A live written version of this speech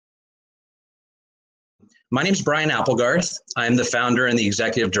My name is Brian Applegarth. I'm the founder and the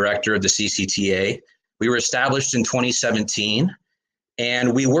executive director of the CCTA. We were established in 2017,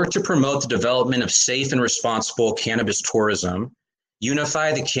 and we work to promote the development of safe and responsible cannabis tourism,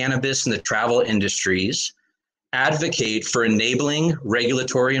 unify the cannabis and the travel industries, advocate for enabling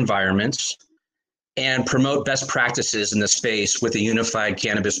regulatory environments, and promote best practices in the space with a unified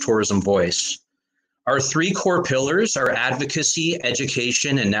cannabis tourism voice. Our three core pillars are advocacy,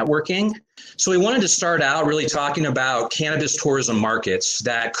 education, and networking. So we wanted to start out really talking about cannabis tourism markets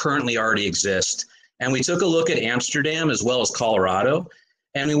that currently already exist. And we took a look at Amsterdam as well as Colorado.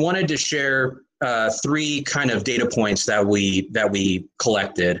 And we wanted to share three kind of data points that we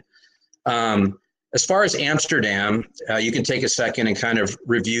collected. As far as Amsterdam, you can take a second and kind of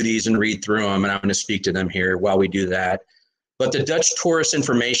review these and read through them, and I'm going to speak to them here while we do that. But the Dutch Tourist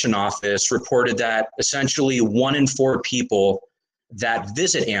Information Office reported that essentially 1 in 4 people that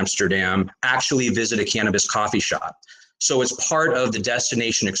visit Amsterdam actually visit a cannabis coffee shop. So it's part of the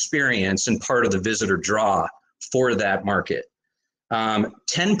destination experience and part of the visitor draw for that market.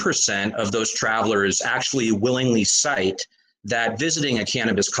 10% of those travelers actually willingly cite that visiting a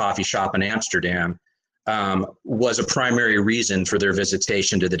cannabis coffee shop in Amsterdam was a primary reason for their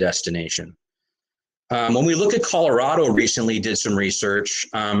visitation to the destination. When we look at Colorado, recently did some research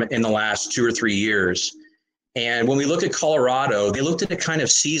in the last 2 or 3 years. And when we look at Colorado, they looked at it kind of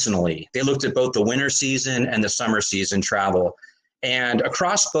seasonally. They looked at both the winter season and the summer season travel. And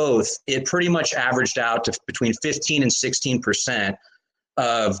across both, it pretty much averaged out to between 15 and 16%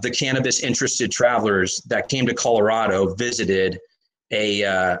 of the cannabis interested travelers that came to Colorado visited a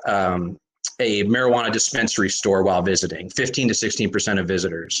marijuana dispensary store while visiting, 15 to 16% of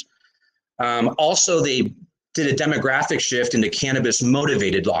visitors. Also, they did a demographic shift into cannabis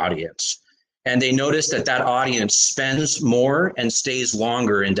motivated audience. And they noticed that that audience spends more and stays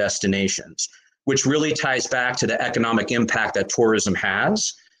longer in destinations, which really ties back to the economic impact that tourism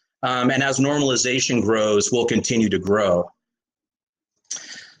has. And as normalization grows, will continue to grow.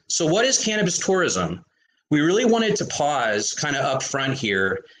 So what is cannabis tourism? We really wanted to pause kind of up front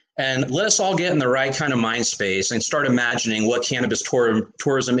here and let us all get in the right kind of mind space and start imagining what cannabis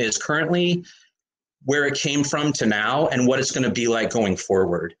tourism is currently, where it came from to now, and what it's going to be like going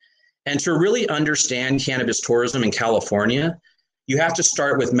forward. And to really understand cannabis tourism in California, you have to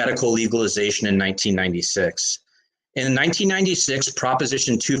start with medical legalization in 1996. In 1996,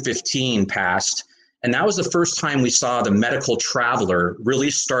 Proposition 215 passed, and that was the first time we saw the medical traveler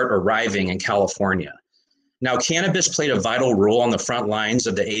really start arriving in California. Now, cannabis played a vital role on the front lines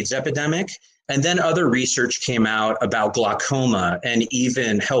of the AIDS epidemic, and then other research came out about glaucoma and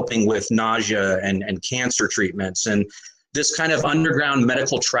even helping with nausea and cancer treatments. And this kind of underground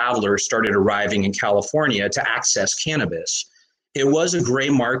medical traveler started arriving in California to access cannabis. It was a gray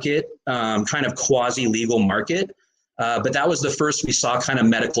market, kind of quasi-legal market, but that was the first we saw kind of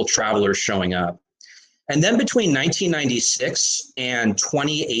medical travelers showing up. And then between 1996 and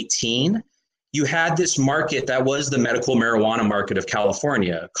 2018, you had this market that was the medical marijuana market of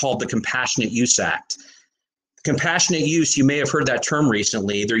California called the Compassionate Use Act. Compassionate use, you may have heard that term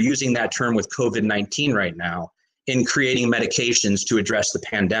recently. They're using that term with COVID-19 right now in creating medications to address the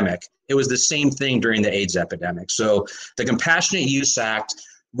pandemic. It was the same thing during the AIDS epidemic. So the Compassionate Use Act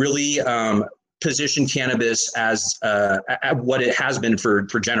really positioned cannabis as what it has been for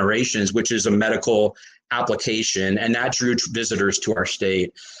generations, which is a medical application, and that drew visitors to our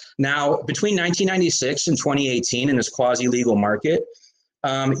state. Now, between 1996 and 2018 in this quasi-legal market,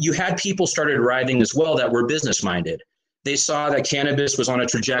 you had people started arriving as well that were business-minded. They saw that cannabis was on a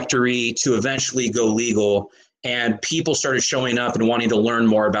trajectory to eventually go legal, and people started showing up and wanting to learn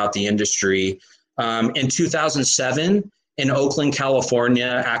more about the industry. In 2007, in Oakland,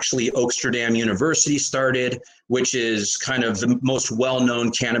 California, actually Oaksterdam University started, which is kind of the most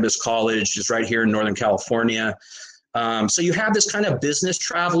well-known cannabis college, is right here in Northern California. So you have this kind of business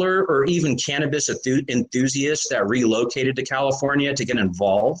traveler or even cannabis enthusiast that relocated to California to get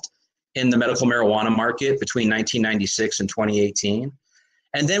involved in the medical marijuana market between 1996 and 2018.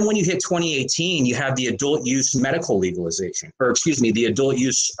 And then when you hit 2018, you have the adult use medical legalization, or excuse me, the adult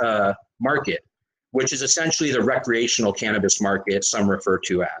use market, which is essentially the recreational cannabis market some refer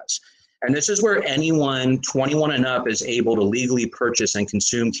to as. And this is where anyone 21 and up is able to legally purchase and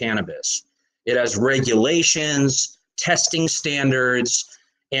consume cannabis. It has regulations, testing standards,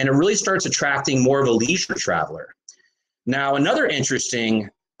 and it really starts attracting more of a leisure traveler. Now, another interesting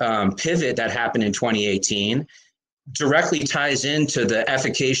pivot that happened in 2018 directly ties into the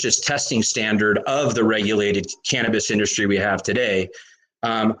efficacious testing standard of the regulated cannabis industry we have today,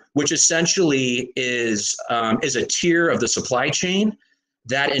 which essentially is a tier of the supply chain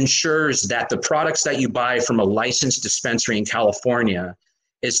that ensures that the products that you buy from a licensed dispensary in California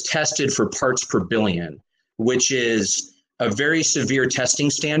is tested for parts per billion, which is a very severe testing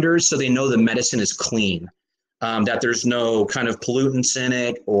standard, so they know the medicine is clean, that there's no kind of pollutants in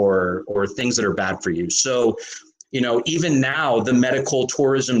it or things that are bad for you. So, even now, the medical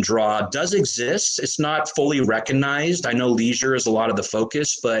tourism draw does exist. It's not fully recognized. I know leisure is a lot of the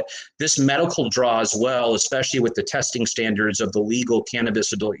focus, but this medical draw as well, especially with the testing standards of the legal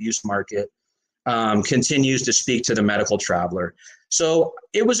cannabis adult use market, continues to speak to the medical traveler. So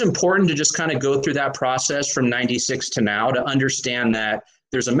it was important to just kind of go through that process from 96 to now to understand that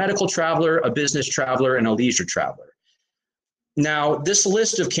there's a medical traveler, a business traveler, and a leisure traveler. Now, this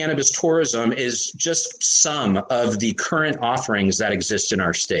list of cannabis tourism is just some of the current offerings that exist in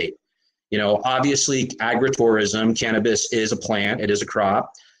our state. Obviously, agritourism, cannabis is a plant, it is a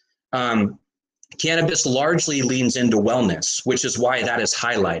crop. Cannabis largely leans into wellness, which is why that is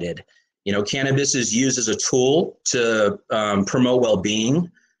highlighted. Cannabis is used as a tool to promote well-being.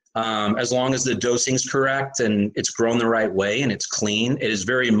 As long as the dosing's correct and it's grown the right way and it's clean, it is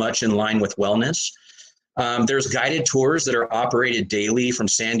very much in line with wellness. There's guided tours that are operated daily from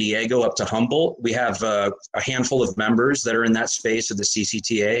San Diego up to Humbodlt. We have a handful of members that are in that space of the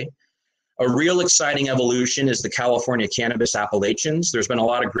CCTA. A real exciting evolution is the California Cannabis Appellations. There's been a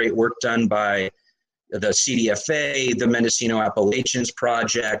lot of great work done by the CDFA, the Mendocino Appalachians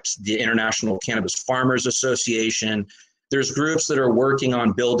Project, the International Cannabis Farmers Association. There's groups that are working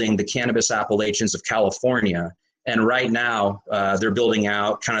on building the Cannabis Appellations of California. And right now, they're building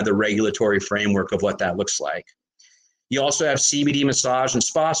out kind of the regulatory framework of what that looks like. You also have CBD massage and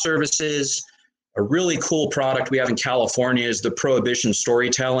spa services. A really cool product we have in California is the prohibition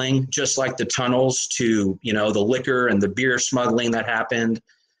storytelling, just like the tunnels to, the liquor and the beer smuggling that happened.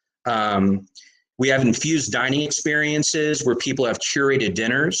 We have infused dining experiences where people have curated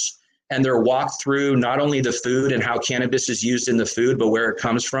dinners and they're walked through not only the food and how cannabis is used in the food, but where it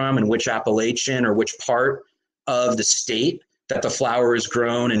comes from and which appellation or which part of the state that the flower is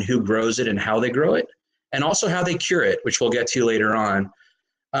grown and who grows it and how they grow it, and also how they cure it, which we'll get to later on.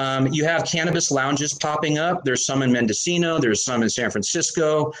 You have cannabis lounges popping up. There's some in Mendocino, there's some in San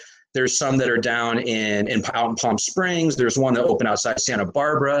Francisco, there's some that are down out in Palm Springs, there's one that opened outside Santa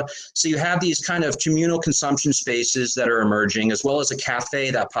Barbara. So you have these kind of communal consumption spaces that are emerging, as well as a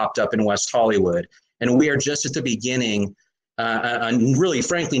cafe that popped up in West Hollywood. And we are just at the beginning and really,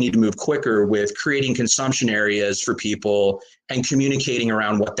 frankly, need to move quicker with creating consumption areas for people and communicating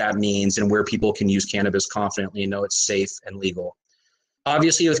around what that means and where people can use cannabis confidently and know it's safe and legal.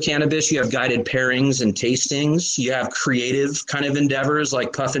 Obviously, with cannabis, you have guided pairings and tastings. You have creative kind of endeavors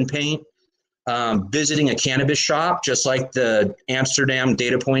like puff and paint, visiting a cannabis shop, just like the Amsterdam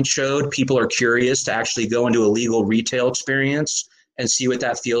data point showed. People are curious to actually go into a legal retail experience and see what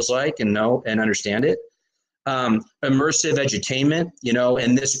that feels like and know and understand it. Immersive edutainment,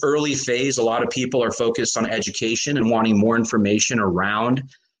 in this early phase, a lot of people are focused on education and wanting more information around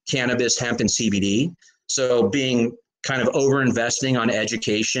cannabis, hemp, and CBD. So being kind of over-investing on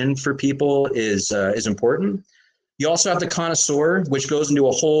education for people is important. You also have the connoisseur, which goes into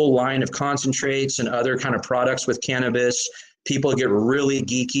a whole line of concentrates and other kind of products with cannabis. People get really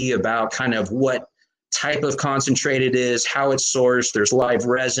geeky about kind of what type of concentrate it is, how it's sourced. There's live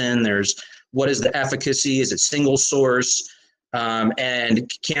resin, there's what is the efficacy? Is it single source? And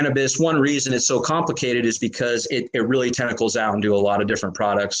cannabis, one reason it's so complicated is because it really tentacles out into a lot of different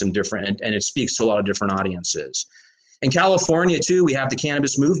products and it speaks to a lot of different audiences. In California, too, we have the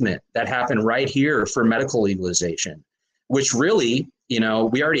cannabis movement that happened right here for medical legalization, which really,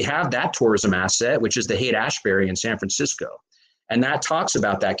 we already have that tourism asset, which is the Haight-Ashbury in San Francisco. And that talks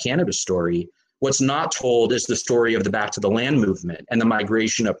about that cannabis story. What's not told is the story of the Back to the Land movement and the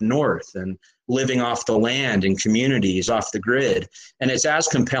migration up north and living off the land and communities off the grid. And it's as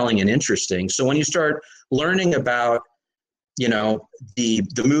compelling and interesting. So when you start learning about,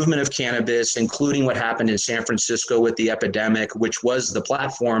 the movement of cannabis, including what happened in San Francisco with the epidemic, which was the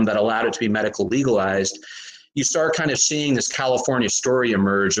platform that allowed it to be medical legalized, you start kind of seeing this California story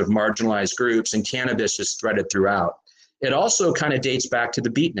emerge of marginalized groups, and cannabis is threaded throughout. It also kind of dates back to the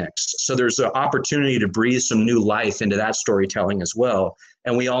beatniks. So there's an opportunity to breathe some new life into that storytelling as well.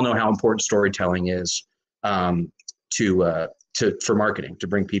 And we all know how important storytelling is for marketing, to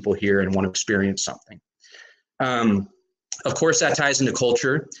bring people here and want to experience something. Of course, that ties into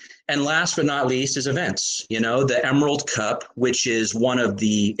culture. And last but not least is events. The Emerald Cup, which is one of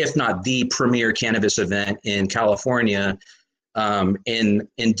the, if not the premier cannabis event in California, in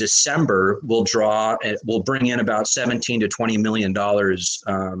December, we'll bring in about $17 to $20 million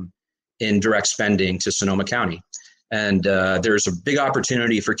in direct spending to Sonoma County. And there's a big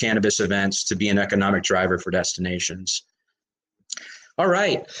opportunity for cannabis events to be an economic driver for destinations. All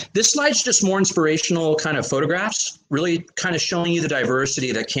right, this slide's just more inspirational kind of photographs, really kind of showing you the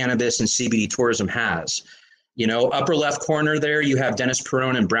diversity that cannabis and CBD tourism has. You know, upper left corner there, you have Dennis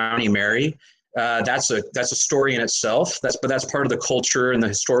Perone and Brownie Mary. That's a story in itself. But that's part of the culture and the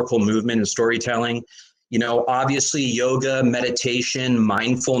historical movement and storytelling. You know, obviously yoga, meditation,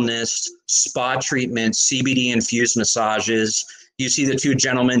 mindfulness, spa treatments, CBD infused massages. You see the two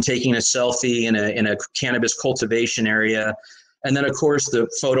gentlemen taking a selfie in a cannabis cultivation area. And then, of course, the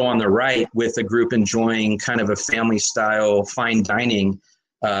photo on the right with the group enjoying kind of a family style fine dining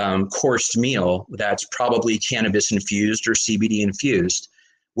coursed meal that's probably cannabis infused or CBD infused,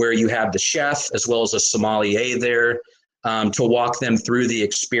 where you have the chef as well as a sommelier there to walk them through the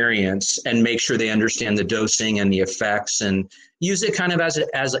experience and make sure they understand the dosing and the effects, and use it kind of as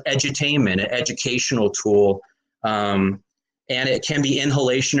edutainment, an educational tool. And it can be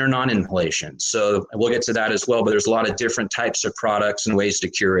inhalation or non-inhalation. So we'll get to that as well, but there's a lot of different types of products and ways to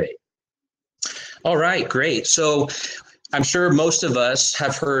curate. All right, great. So I'm sure most of us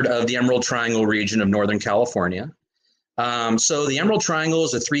have heard of the Emerald Triangle region of Northern California. So the Emerald Triangle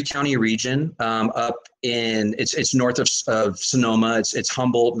is a 3-county region up in, it's north of Sonoma. It's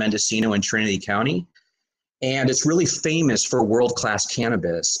Humbodlt, Mendocino, and Trinity County. And it's really famous for world-class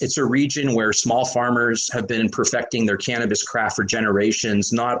cannabis. It's a region where small farmers have been perfecting their cannabis craft for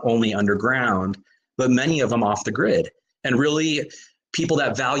generations, not only underground, but many of them off the grid. And really people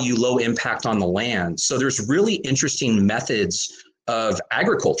that value low impact on the land. So there's really interesting methods of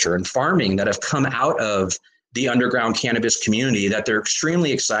agriculture and farming that have come out of the underground cannabis community that they're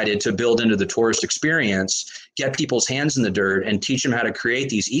extremely excited to build into the tourist experience, get people's hands in the dirt and teach them how to create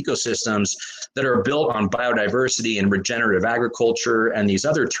these ecosystems that are built on biodiversity and regenerative agriculture and these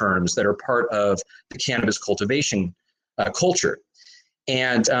other terms that are part of the cannabis cultivation culture.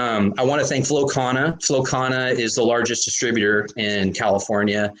 And I want to thank Flowcana. Flowcana is the largest distributor in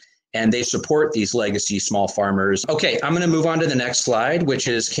California, and they support these legacy small farmers. Okay, I'm going to move on to the next slide, which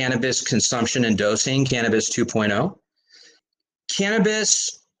is cannabis consumption and dosing, Cannabis 2.0.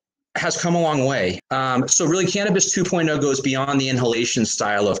 Cannabis has come a long way. So really Cannabis 2.0 goes beyond the inhalation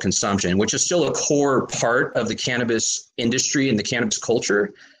style of consumption, which is still a core part of the cannabis industry and the cannabis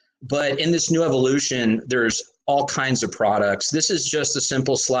culture. But in this new evolution, there's all kinds of products. This is just a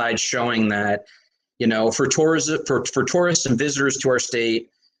simple slide showing that, you know, for tourists and visitors to our state,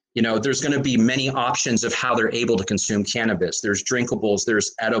 you know, there's going to be many options of how they're able to consume cannabis. There's drinkables,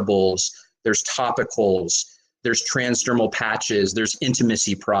 there's edibles, there's topicals, there's transdermal patches, there's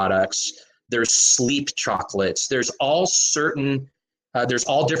intimacy products, there's sleep chocolates, there's all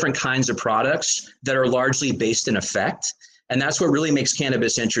different kinds of products that are largely based in effect. And that's what really makes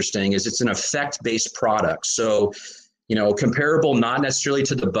cannabis interesting, is it's an effect-based product. So, you know, comparable not necessarily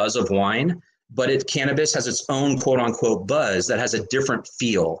to the buzz of wine, but cannabis has its own quote unquote buzz that has a different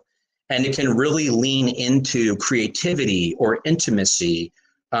feel. And it can really lean into creativity or intimacy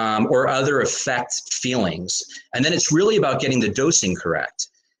or other effect feelings. And then it's really about getting the dosing correct.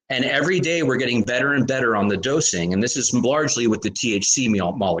 And every day we're getting better and better on the dosing. And this is largely with the THC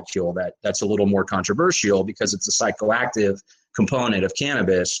molecule that's a little more controversial because it's a psychoactive component of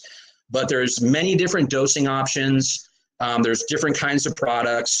cannabis. But there's many different dosing options. There's different kinds of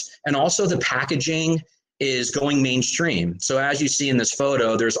products, and also the packaging is going mainstream. So as you see in this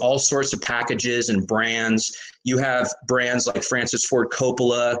photo, there's all sorts of packages and brands. You have brands like Francis Ford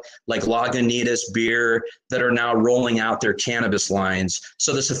Coppola, like Lagunitas beer, that are now rolling out their cannabis lines.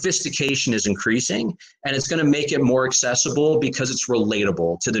 So the sophistication is increasing, and it's going to make it more accessible because it's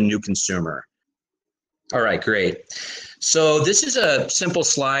relatable to the new consumer. All right, great. So this is a simple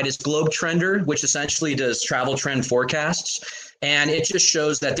slide. It's Globe Trender, which essentially does travel trend forecasts. And it just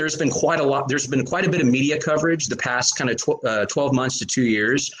shows that there's been quite a bit of media coverage the past kind of 12 months to 2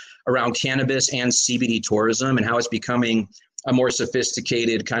 years around cannabis and CBD tourism and how it's becoming a more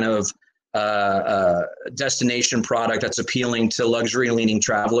sophisticated kind of destination product that's appealing to luxury-leaning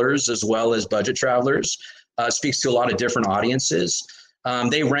travelers as well as budget travelers. Speaks to a lot of different audiences.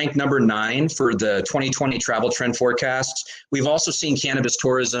 They rank number 9 for the 2020 travel trend forecasts. We've also seen cannabis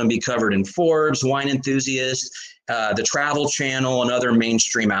tourism be covered in Forbes, Wine Enthusiast, the Travel Channel, and other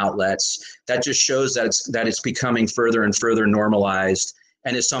mainstream outlets. That just shows that it's becoming further and further normalized,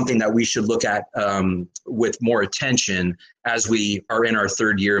 and is something that we should look at with more attention as we are in our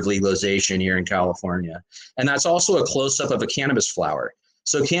 3rd year of legalization here in California. And that's also a close-up of a cannabis flower.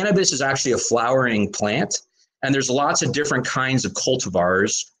 So cannabis is actually a flowering plant. And there's lots of different kinds of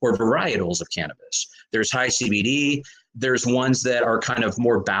cultivars or varietals of cannabis. There's high CBD, There's ones that are kind of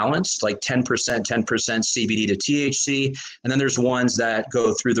more balanced, like 10%, 10% CBD to THC. And then there's ones that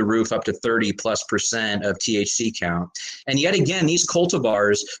go through the roof up to 30+% of THC count. And yet again, these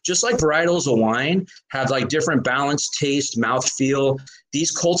cultivars, just like varietals of wine, have like different balanced taste, mouthfeel.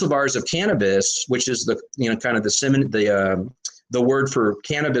 These cultivars of cannabis, which is the, kind of the word for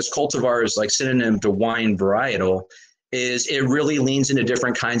cannabis cultivar is like synonym to wine varietal, is it really leans into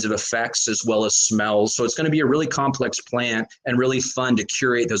different kinds of effects as well as smells. So it's going to be a really complex plant and really fun to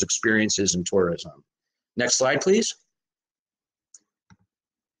curate those experiences in tourism. Next slide, please.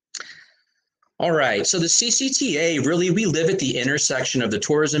 All right, so the CCTA, really, we live at the intersection of the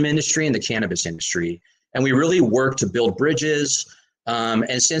tourism industry and the cannabis industry. And we really work to build bridges.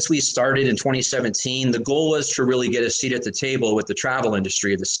 And since we started in 2017, the goal was to really get a seat at the table with the travel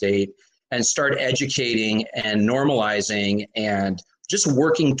industry of the state and start educating and normalizing and just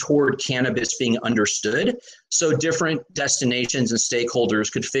working toward cannabis being understood, so different destinations and stakeholders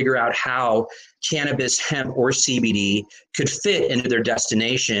could figure out how cannabis, hemp, or CBD could fit into their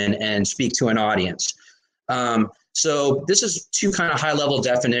destination and speak to an audience. So this is two kind of high-level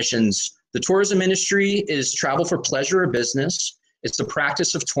definitions. The tourism industry is travel for pleasure or business. It's the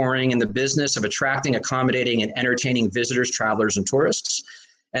practice of touring and the business of attracting, accommodating, and entertaining visitors, travelers, and tourists.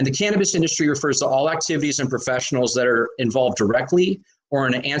 And the cannabis industry refers to all activities and professionals that are involved directly or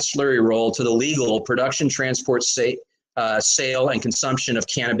in an ancillary role to the legal production, transport, sale, and consumption of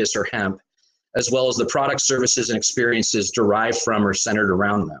cannabis or hemp, as well as the products, services, and experiences derived from or centered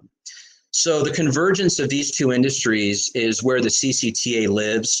around them. So the convergence of these two industries is where the CCTA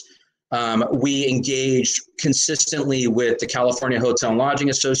lives. We engage consistently with the California Hotel and Lodging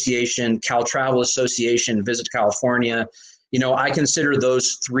Association, Cal Travel Association, Visit California. I consider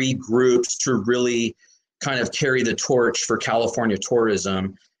those three groups to really kind of carry the torch for California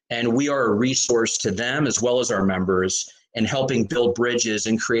tourism. And we are a resource to them as well as our members in helping build bridges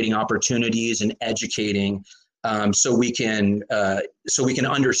and creating opportunities and educating so we can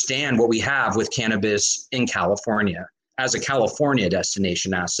understand what we have with cannabis in California as a California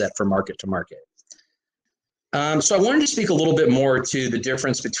destination asset for market to market. So I wanted to speak a little bit more to the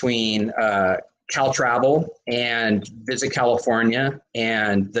difference between Cal Travel and Visit California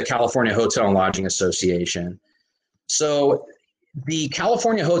and the California Hotel and Lodging Association. So the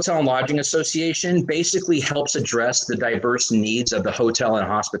California Hotel and Lodging Association basically helps address the diverse needs of the hotel and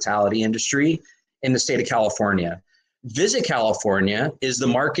hospitality industry in the state of California. Visit California is the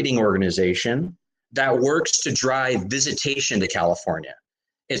marketing organization that works to drive visitation to California.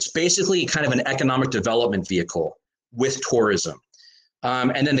 It's basically kind of an economic development vehicle with tourism.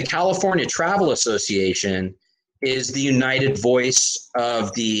 And then the California Travel Association is the united voice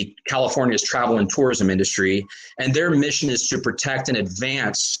of the California's travel and tourism industry. And their mission is to protect and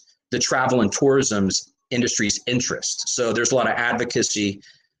advance the travel and tourism industry's interests. So there's a lot of advocacy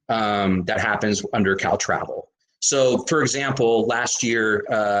that happens under Cal Travel. So for example, last year,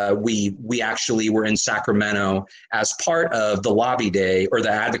 we actually were in Sacramento as part of the lobby day or the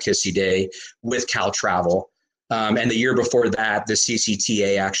advocacy day with Cal Travel. And the year before that, the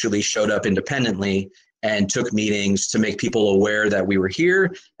CCTA actually showed up independently and took meetings to make people aware that we were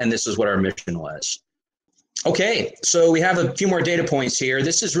here and this is what our mission was. Okay, so we have a few more data points here.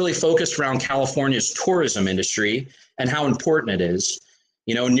 This is really focused around California's tourism industry and how important it is.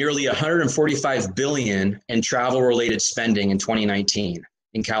 Nearly $145 billion in travel-related spending in 2019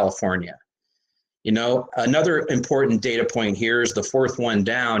 in California. Another important data point here is the fourth one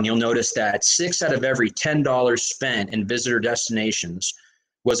down. You'll notice that 6 out of every $10 spent in visitor destinations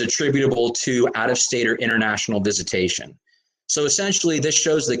was attributable to out-of-state or international visitation. So essentially, this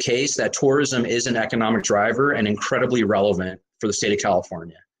shows the case that tourism is an economic driver and incredibly relevant for the state of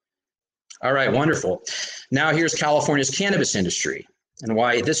California. All right, wonderful. Now here's California's cannabis industry and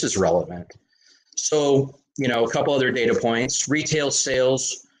why this is relevant. So, a couple other data points. Retail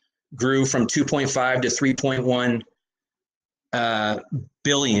sales grew from 2.5 to 3.1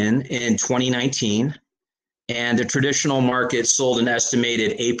 billion in 2019. And the traditional market sold an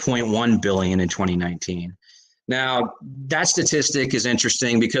estimated 8.1 billion in 2019. Now, that statistic is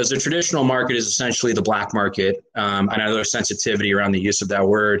interesting because the traditional market is essentially the black market. I know there's sensitivity around the use of that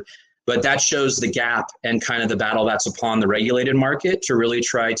word, but that shows the gap and kind of the battle that's upon the regulated market to really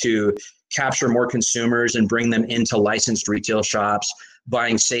try to capture more consumers and bring them into licensed retail shops,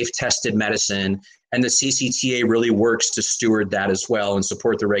 buying safe, tested medicine. And the CCTA really works to steward that as well and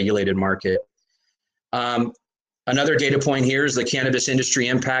support the regulated market. Another data point here is the cannabis industry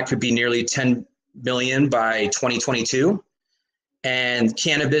impact could be nearly 10 billion by 2022. And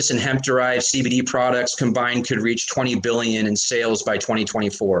cannabis and hemp-derived CBD products combined could reach 20 billion in sales by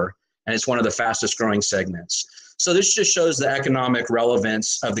 2024. And it's one of the fastest growing segments. So this just shows the economic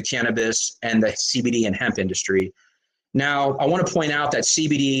relevance of the cannabis and the CBD and hemp industry. Now, I want to point out that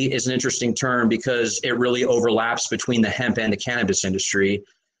CBD is an interesting term because it really overlaps between the hemp and the cannabis industry.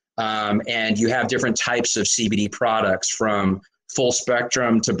 And you have different types of CBD products, from full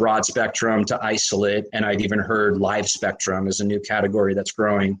spectrum to broad spectrum to isolate. And I've even heard live spectrum is a new category that's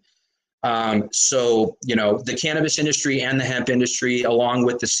growing. So, you know, the cannabis industry and the hemp industry, along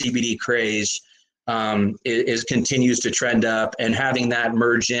with the CBD craze, continues to trend up, and having that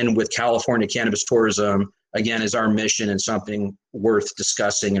merge in with California Cannabis Tourism, again, is our mission and something worth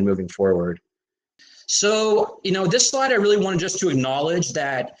discussing and moving forward. So, you know, this slide, I really wanted just to acknowledge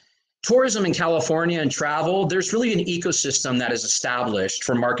that tourism in California and travel, there's really an ecosystem that is established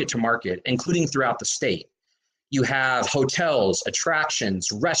from market to market, including throughout the state. You have hotels, attractions,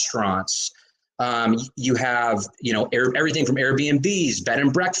 restaurants. You have, you know, everything from Airbnbs, bed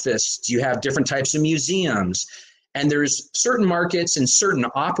and breakfasts. You have different types of museums. And there's certain markets and certain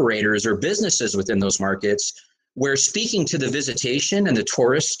operators or businesses within those markets where speaking to the visitation and the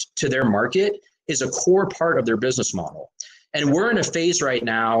tourist to their market is a core part of their business model. And we're in a phase right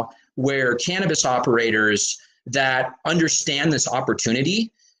now where cannabis operators that understand this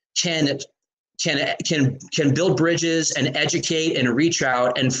opportunity can build bridges and educate and reach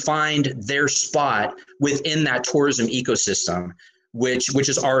out and find their spot within that tourism ecosystem, which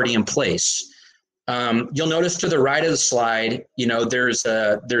is already in place. You'll notice to the right of the slide, you know, there's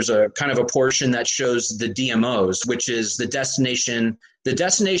a kind of a portion that shows the DMOs, which is the destination.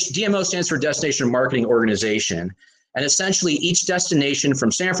 DMO stands for Destination Marketing Organization. And essentially each destination from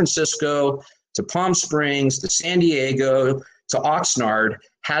San Francisco to Palm Springs to San Diego to Oxnard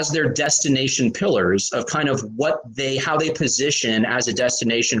has their destination pillars of kind of how they position as a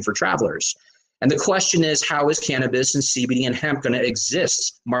destination for travelers. And the question is, how is cannabis and CBD and hemp going to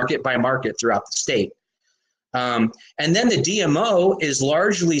exist market by market throughout the state? And then the DMO is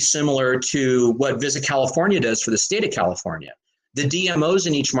largely similar to what Visit California does for the state of California. The DMOs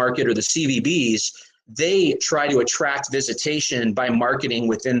in each market, or the CVBs, they try to attract visitation by marketing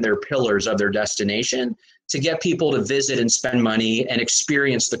within their pillars of their destination to get people to visit and spend money and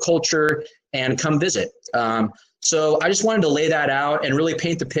experience the culture and come visit. So I just wanted to lay that out and really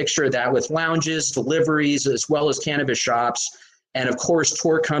paint the picture that with lounges, deliveries, as well as cannabis shops, and of course,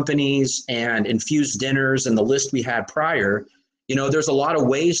 tour companies and infused dinners and the list we had prior, you know, there's a lot of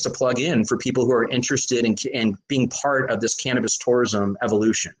ways to plug in for people who are interested in being part of this cannabis tourism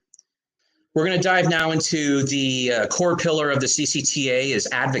evolution. We're going to dive now into the core pillar of the CCTA is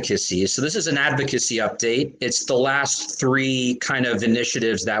advocacy. So this is an advocacy update. It's the last three kind of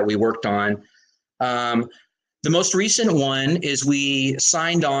initiatives that we worked on. The most recent one is we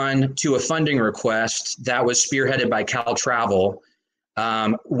signed on to a funding request that was spearheaded by Cal Travel,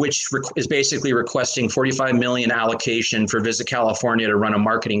 which is basically requesting $45 million allocation for Visit California to run a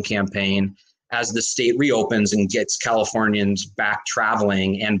marketing campaign as the state reopens and gets Californians back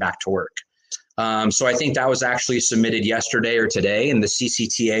traveling and back to work. So I think that was actually submitted yesterday or today, and the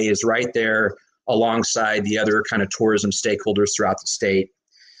CCTA is right there alongside the other kind of tourism stakeholders throughout the state.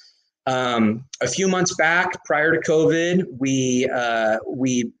 A few months back, prior to COVID,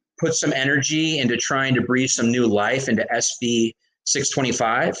 we put some energy into trying to breathe some new life into SB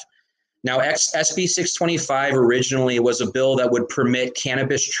 625. Now, SB 625 originally was a bill that would permit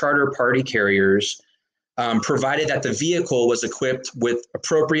cannabis charter party carriers, provided that the vehicle was equipped with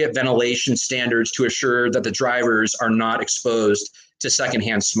appropriate ventilation standards to assure that the drivers are not exposed to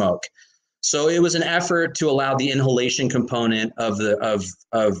secondhand smoke. So it was an effort to allow the inhalation component of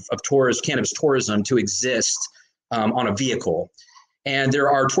cannabis tourism to exist on a vehicle. And there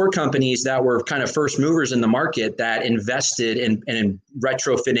are tour companies that were kind of first movers in the market that invested in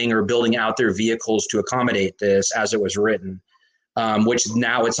retrofitting or building out their vehicles to accommodate this as it was written, which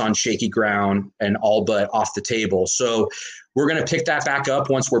now it's on shaky ground and all but off the table. So we're going to pick that back up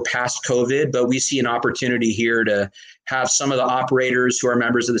once we're past COVID, but we see an opportunity here to have some of the operators who are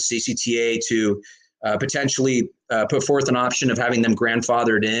members of the CCTA to potentially put forth an option of having them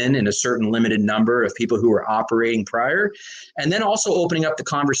grandfathered in a certain limited number of people who were operating prior. And then also opening up the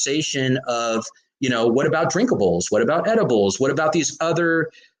conversation of, you know, what about drinkables? What about edibles? What about these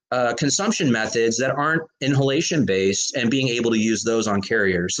other consumption methods that aren't inhalation based, and being able to use those on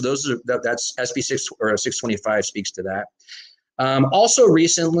carriers? So that's SB 625 speaks to that. Also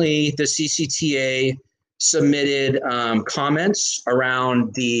recently, the CCTA submitted comments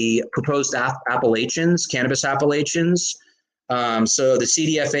around the proposed appellations, cannabis appellations. So the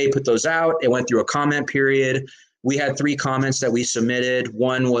CDFA put those out. It went through a comment period. We had 3 comments that we submitted.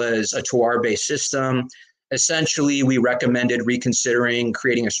 One was a terroir-based system. Essentially, we recommended reconsidering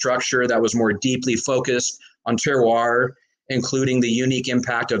creating a structure that was more deeply focused on terroir, including the unique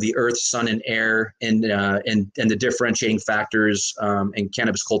impact of the earth, sun, and air, and the differentiating factors in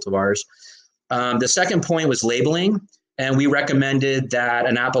cannabis cultivars. The second point was labeling, and we recommended that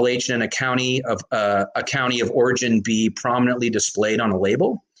an appellation and a county of origin be prominently displayed on a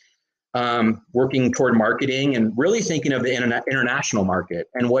label. Working toward marketing and really thinking of the international market,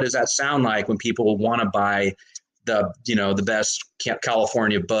 and what does that sound like when people want to buy the best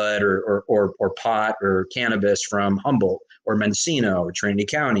California bud or pot or cannabis from Humbodlt or Mendocino or Trinity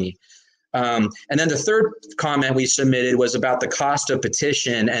County. And then the third comment we submitted was about the cost of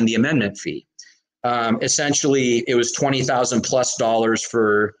petition and the amendment fee. Essentially, it was $20,000+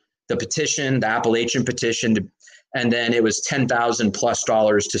 for the petition, the appellation petition, and then it was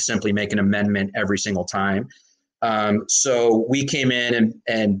 $10,000+ to simply make an amendment every single time. So we came in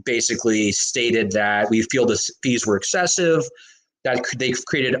and basically stated that we feel the fees were excessive, that they've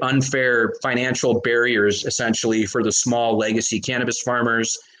created unfair financial barriers essentially for the small legacy cannabis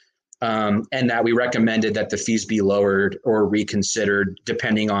farmers, and that we recommended that the fees be lowered or reconsidered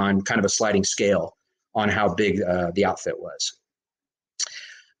depending on kind of a sliding scale on how big the outfit was.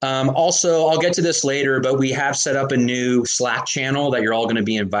 Also, I'll get to this later, but we have set up a new Slack channel that you're all going to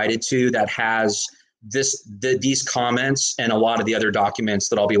be invited to that has these comments and a lot of the other documents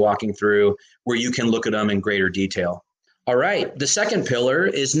that I'll be walking through where you can look at them in greater detail. All right, the second pillar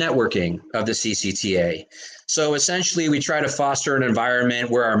is networking of the CCTA. So essentially, we try to foster an environment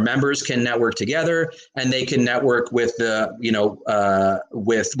where our members can network together and they can network with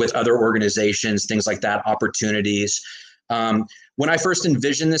with other organizations, things like that, opportunities. When I first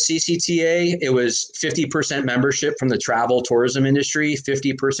envisioned the CCTA, it was 50% membership from the travel tourism industry,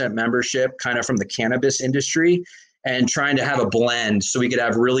 50% membership kind of from the cannabis industry, and trying to have a blend so we could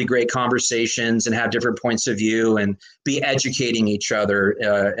have really great conversations and have different points of view and be educating each other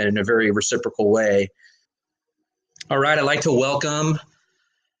in a very reciprocal way. All right, I'd like to welcome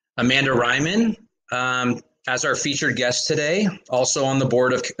Amanda Reiman as our featured guest today, also on the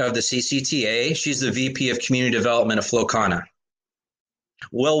board of the CCTA. She's the VP of Community Development of Flow Kana.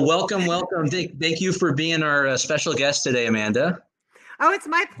 Well, welcome. Thank you for being our special guest today, Amanda. Oh, it's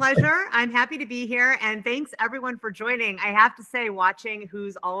my pleasure. I'm happy to be here. And thanks everyone for joining. I have to say, watching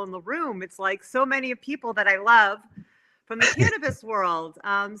who's all in the room, it's like so many people that I love from the cannabis world.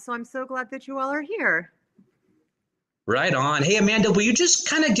 So I'm so glad that you all are here. Right on. Hey, Amanda, will you just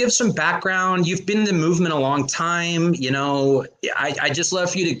kind of give some background? You've been in the movement a long time. You know, I just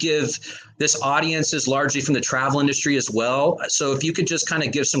love for you to give this audience is largely from the travel industry as well. So if you could just kind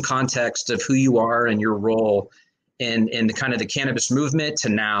of give some context of who you are and your role in the kind of the cannabis movement to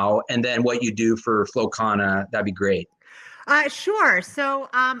now, and then what you do for Flow Kana, that'd be great. Sure. So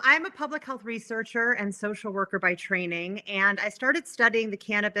I'm a public health researcher and social worker by training, and I started studying the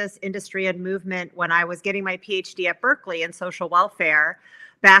cannabis industry and movement when I was getting my PhD at Berkeley in social welfare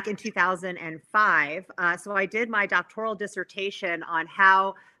back in 2005. So I did my doctoral dissertation on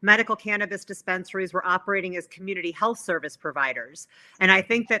how medical cannabis dispensaries were operating as community health service providers. And I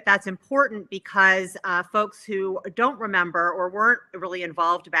think that that's important because folks who don't remember or weren't really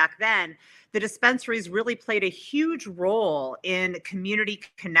involved back then, the dispensaries really played a huge role in community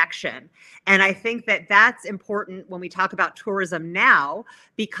connection. And I think that that's important when we talk about tourism now,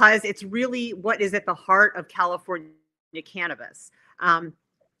 because it's really what is at the heart of California cannabis.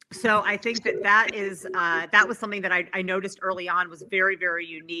 So I think that that was something that I noticed early on was very, very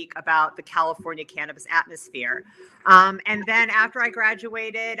unique about the California cannabis atmosphere. And then after I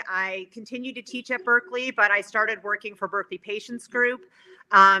graduated, I continued to teach at Berkeley, but I started working for Berkeley Patients Group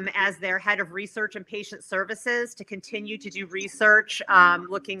as their head of research and patient services to continue to do research,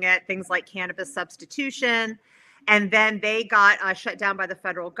 looking at things like cannabis substitution. And then they got shut down by the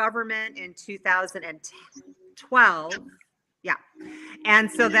federal government in 2012. Yeah.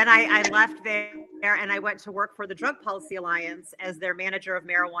 And so then I left there and I went to work for the Drug Policy Alliance as their manager of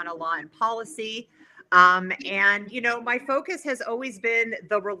marijuana law and policy. And, you know, my focus has always been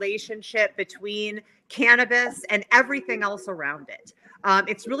the relationship between cannabis and everything else around it.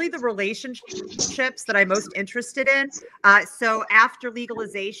 It's really the relationships that I'm most interested in. So after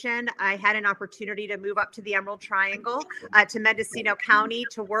legalization, I had an opportunity to move up to the Emerald Triangle, to Mendocino County,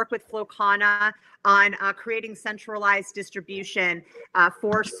 to work with Flow Kana on creating centralized distribution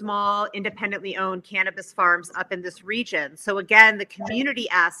for small, independently owned cannabis farms up in this region. So again, the community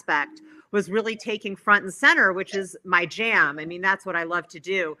aspect was really taking front and center, which is my jam. I mean, that's what I love to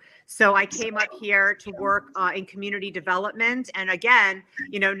do. So I came up here to work in community development. And again,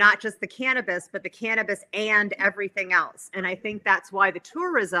 you know, not just the cannabis, but the cannabis and everything else. And I think that's why the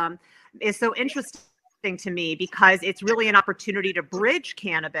tourism is so interesting to me because it's really an opportunity to bridge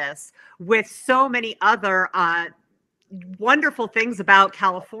cannabis with so many other wonderful things about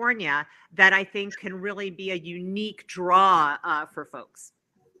California that I think can really be a unique draw for folks.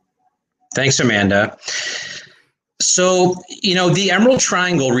 Thanks, Amanda. So, the Emerald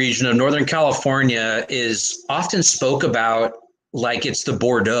Triangle region of Northern California is often spoke about like it's the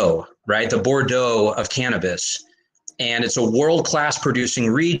Bordeaux, right? The Bordeaux of cannabis. And it's a world-class producing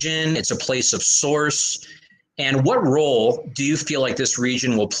region. It's a place of source. And what role do you feel like this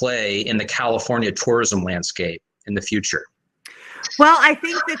region will play in the California tourism landscape in the future? Well, I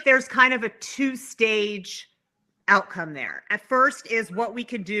think that there's kind of a two-stage outcome there. At first is what we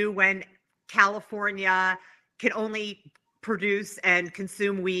can do when California can only produce and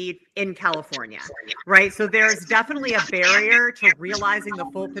consume weed in California, right? So there's definitely a barrier to realizing the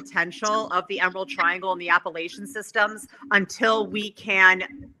full potential of the Emerald Triangle and the Appalachian systems until we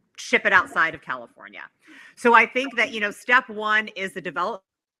can ship it outside of California. So I think that, step one is the development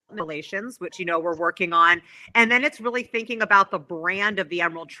relations, which, we're working on. And then it's really thinking about the brand of the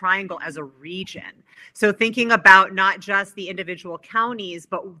Emerald Triangle as a region. So thinking about not just the individual counties,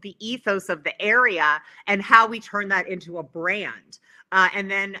 but the ethos of the area and how we turn that into a brand. And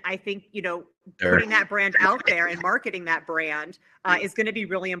then I think, putting that brand out there and marketing that brand is going to be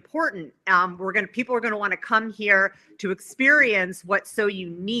really important. People are going to want to come here to experience what's so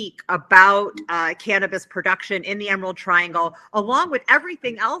unique about cannabis production in the Emerald Triangle, along with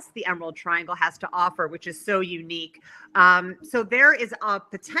everything else the Emerald Triangle has to offer, which is so unique. So there is a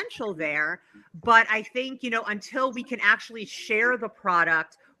potential there, but I think, until we can actually share the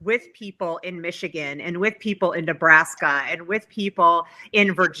product with people in Michigan and with people in Nebraska and with people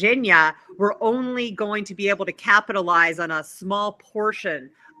in Virginia, we're only going to be able to capitalize on a small portion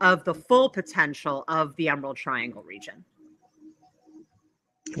of the full potential of the Emerald Triangle region.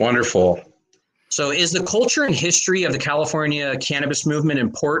 Wonderful. So is the culture and history of the California cannabis movement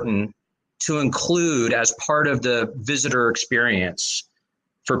important to include as part of the visitor experience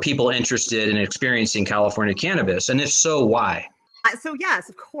for people interested in experiencing California cannabis? And if so, why? So yes,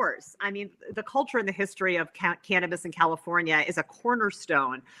 of course. I mean, the culture and the history of cannabis in California is a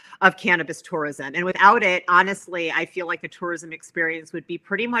cornerstone of cannabis tourism. And without it, honestly, I feel like the tourism experience would be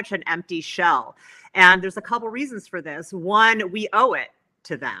pretty much an empty shell. And there's a couple reasons for this. One, we owe it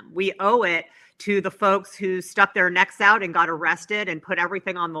to them. We owe it to the folks who stuck their necks out and got arrested and put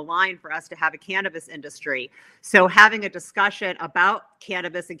everything on the line for us to have a cannabis industry. So having a discussion about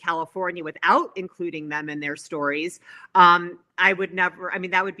cannabis in California without including them in their stories,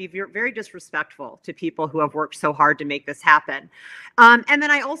 that would be very disrespectful to people who have worked so hard to make this happen. And then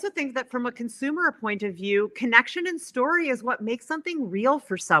I also think that from a consumer point of view, connection and story is what makes something real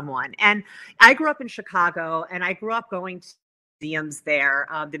for someone. And I grew up in Chicago, and I grew up going to museums there,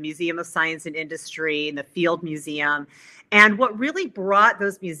 the Museum of Science and Industry and the Field Museum. And what really brought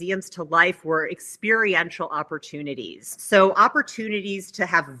those museums to life were experiential opportunities. So opportunities to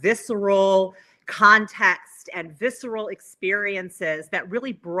have visceral context and visceral experiences that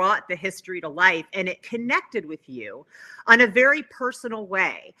really brought the history to life, and it connected with you on a very personal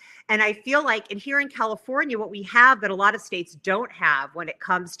way. And I feel like here in California, what we have that a lot of states don't have when it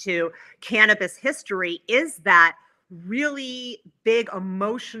comes to cannabis history is that really big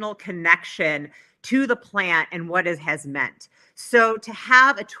emotional connection to the plant and what it has meant. So to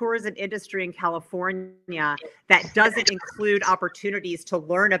have a tourism industry in California that doesn't include opportunities to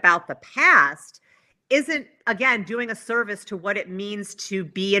learn about the past isn't, again, doing a service to what it means to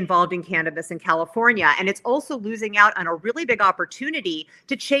be involved in cannabis in California. And it's also losing out on a really big opportunity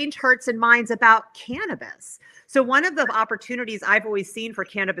to change hearts and minds about cannabis. So one of the opportunities I've always seen for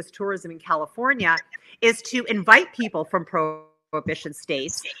cannabis tourism in California is to invite people from prohibition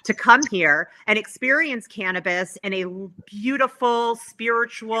states to come here and experience cannabis in a beautiful,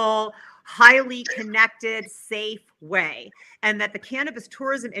 spiritual, highly connected, safe way. And that the cannabis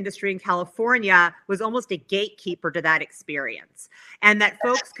tourism industry in California was almost a gatekeeper to that experience. And that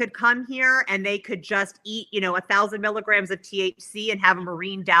folks could come here and they could just eat, 1,000 milligrams of THC and have a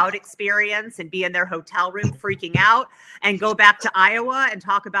marine doubt experience and be in their hotel room freaking out and go back to Iowa and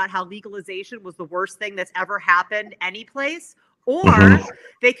talk about how legalization was the worst thing that's ever happened any place. Or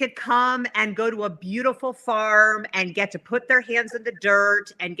they could come and go to a beautiful farm and get to put their hands in the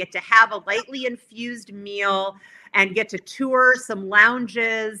dirt and get to have a lightly infused meal and get to tour some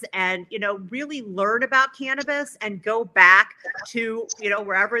lounges and, really learn about cannabis and go back to,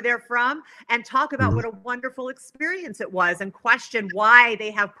 wherever they're from and talk about what a wonderful experience it was and question why they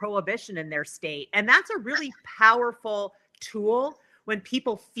have prohibition in their state. And that's a really powerful tool when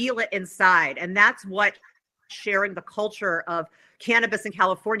people feel it inside. And that's what sharing the culture of cannabis in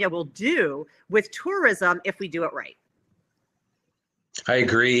California will do with tourism if we do it right. I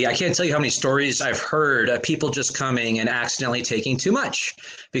agree. I can't tell you how many stories I've heard of people just coming and accidentally taking too much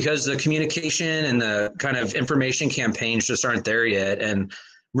because the communication and the kind of information campaigns just aren't there yet. And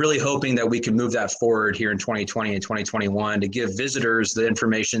really hoping that we can move that forward here in 2020 and 2021 to give visitors the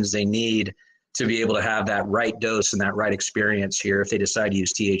information they need to be able to have that right dose and that right experience here if they decide to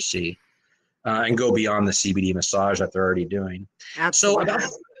use THC and go beyond the CBD massage that they're already doing. Absolutely.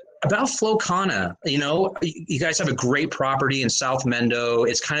 So about Flow Kana, you know, you guys have a great property in South Mendo.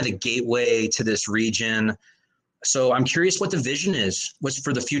 It's kind of the gateway to this region. So I'm curious what the vision is, what's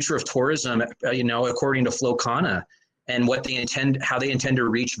for the future of tourism, you know, according to Flow Kana, and how they intend to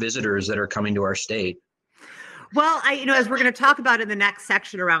reach visitors that are coming to our state. Well, as we're going to talk about in the next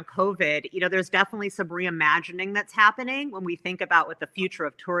section around COVID, there's definitely some reimagining that's happening when we think about what the future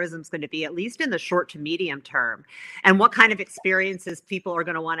of tourism is going to be, at least in the short to medium term, and what kind of experiences people are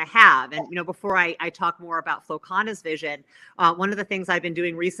going to want to have. And, before I talk more about Flow Kana's vision, one of the things I've been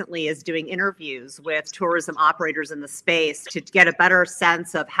doing recently is doing interviews with tourism operators in the space to get a better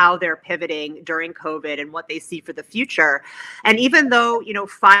sense of how they're pivoting during COVID and what they see for the future. And even though,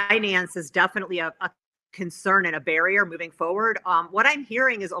 finance is definitely a concern and a barrier moving forward, what I'm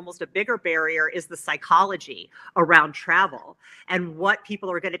hearing is almost a bigger barrier is the psychology around travel and what people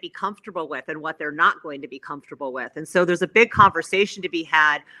are going to be comfortable with and what they're not going to be comfortable with. And so there's a big conversation to be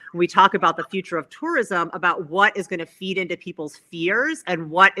had when we talk about the future of tourism about what is going to feed into people's fears and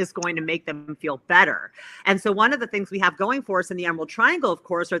what is going to make them feel better. And so one of the things we have going for us in the Emerald Triangle, of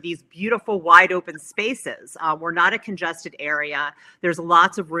course, are these beautiful wide open spaces. We're not a congested area. There's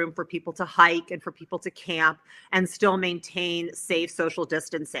lots of room for people to hike and for people to camp and still maintain safe social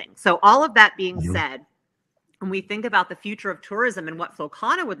distancing. So all of that being said, when we think about the future of tourism and what Flow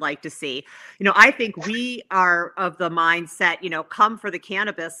Kana would like to see, I think we are of the mindset, come for the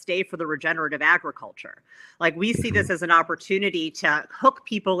cannabis, stay for the regenerative agriculture. Like we see this as an opportunity to hook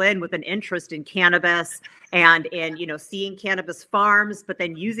people in with an interest in cannabis and in, seeing cannabis farms, but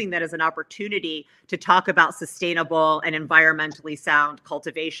then using that as an opportunity to talk about sustainable and environmentally sound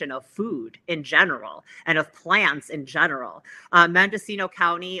cultivation of food in general and of plants in general. Mendocino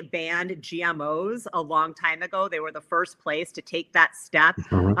County banned GMOs a long time ago. They were the first place to take that step.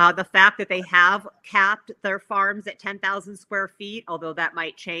 The fact that they have capped their farms at 10,000 square feet, although that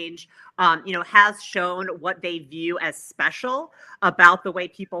might change, has shown what they view as special about the way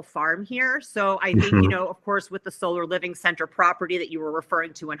people farm here. So I think, of course, with the Solar Living Center property that you were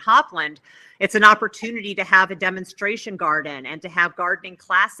referring to in Hopland, it's an opportunity to have a demonstration garden and to have gardening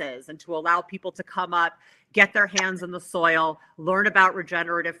classes and to allow people to come up, get their hands in the soil, learn about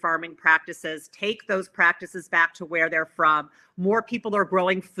regenerative farming practices, take those practices back to where they're from. More people are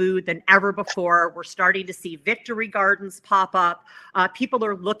growing food than ever before. We're starting to see victory gardens pop up. People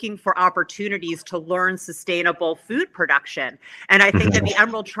are looking for opportunities to learn sustainable food production. And I think that the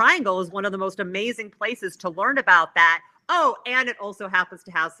Emerald Triangle is one of the most amazing places to learn about that. Oh, and it also happens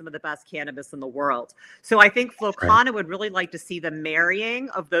to have some of the best cannabis in the world. So I think Flow Kana would really like to see the marrying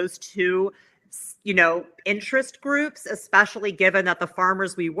of those two interest groups, especially given that the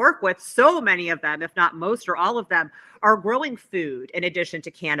farmers we work with, so many of them, if not most or all of them, are growing food in addition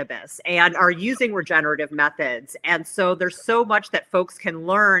to cannabis and are using regenerative methods. And so there's so much that folks can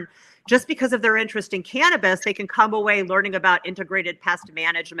learn just because of their interest in cannabis. They can come away learning about integrated pest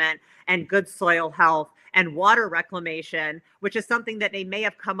management and good soil health and water reclamation, which is something that they may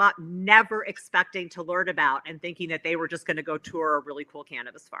have come up never expecting to learn about and thinking that they were just going to go tour a really cool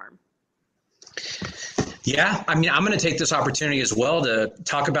cannabis farm. Yeah, I mean, I'm going to take this opportunity as well to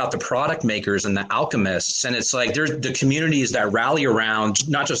talk about the product makers and the alchemists. And it's like there's the communities that rally around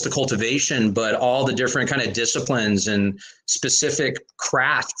not just the cultivation, but all the different kind of disciplines and specific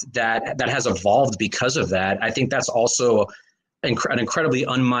craft that has evolved because of that. I think that's also an incredibly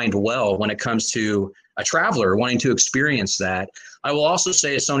unmined well when it comes to a traveler wanting to experience that. I will also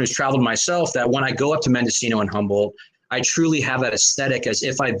say, as someone who's traveled myself, that when I go up to Mendocino and Humbodlt, I truly have that aesthetic as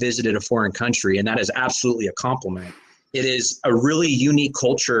if I visited a foreign country, and that is absolutely a compliment. It is a really unique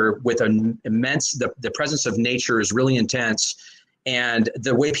culture with an immense, the presence of nature is really intense, and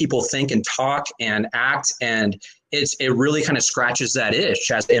the way people think and talk and act, and it really kind of scratches that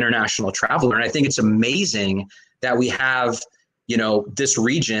itch as an international traveler. And I think it's amazing that we have, this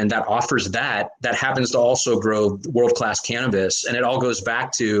region that offers that happens to also grow world-class cannabis. And it all goes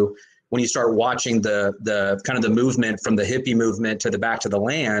back to when you start watching the kind of the movement from the hippie movement to the back to the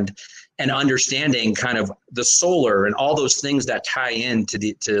land and understanding kind of the solar and all those things that tie in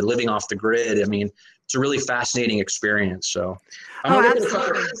to living off the grid. I mean, it's a really fascinating experience. So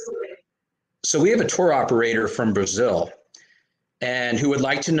absolutely. So we have a tour operator from Brazil and who would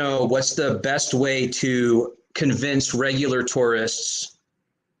like to know what's the best way to convince regular tourists.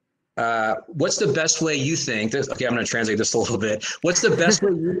 What's the best way you think this? Okay, I'm going to translate this a little bit. What's the best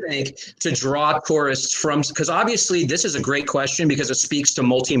way you think to draw tourists from? Because obviously this is a great question because it speaks to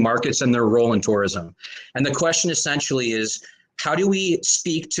multi-markets and their role in tourism. And the question essentially is, how do we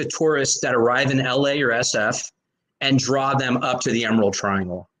speak to tourists that arrive in LA or SF and draw them up to the Emerald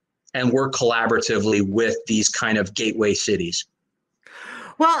Triangle and work collaboratively with these kind of gateway cities?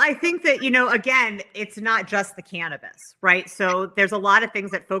 Well, I think that, again, it's not just the cannabis, right? So there's a lot of things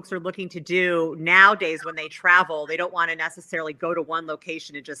that folks are looking to do nowadays when they travel. They don't want to necessarily go to one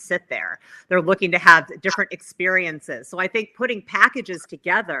location and just sit there. They're looking to have different experiences. So I think putting packages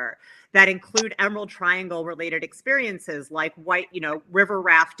together that include Emerald Triangle related experiences like river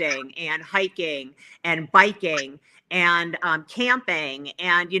rafting and hiking and biking and camping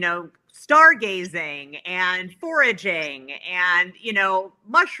and, stargazing and foraging and,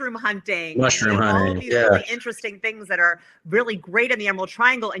 mushroom hunting. All of these really interesting things that are really great in the Emerald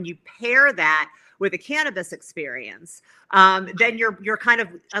Triangle, and you pair that with a cannabis experience, then you're kind of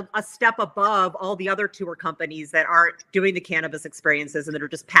a step above all the other tour companies that aren't doing the cannabis experiences and that are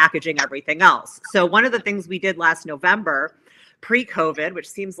just packaging everything else. So one of the things we did last November, pre-COVID, which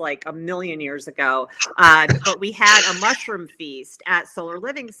seems like a million years ago, but we had a mushroom feast at Solar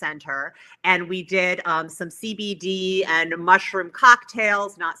Living Center, and we did some CBD and mushroom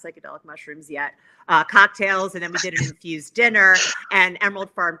cocktails, not psychedelic mushrooms yet, cocktails, and then we did an infused dinner, and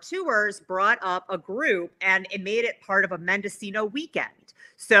Emerald Farm Tours brought up a group, and it made it part of a Mendocino weekend.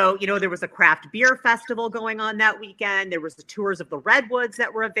 So, there was a craft beer festival going on that weekend. There was the tours of the redwoods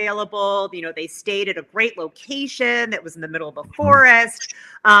that were available. They stayed at a great location that was in the middle of a forest.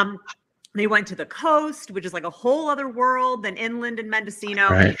 They went to the coast, which is like a whole other world than inland and Mendocino.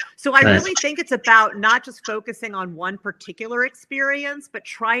 Right. So I really think it's about not just focusing on one particular experience, but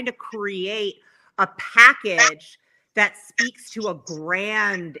trying to create a package that speaks to a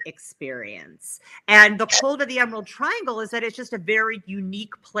grand experience. And the pull to the Emerald Triangle is that it's just a very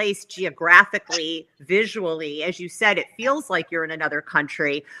unique place geographically, visually. As you said, it feels like you're in another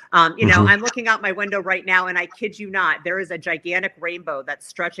country. I'm looking out my window right now, and I kid you not, there is a gigantic rainbow that's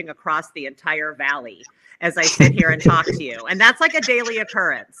stretching across the entire valley as I sit here and talk to you. And that's like a daily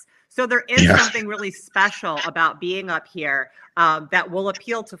occurrence. So there is something really special about being up here that will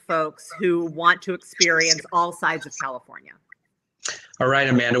appeal to folks who want to experience all sides of California. All right,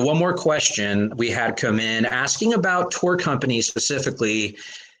 Amanda, one more question we had come in asking about tour companies specifically,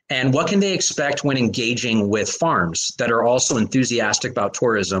 and what can they expect when engaging with farms that are also enthusiastic about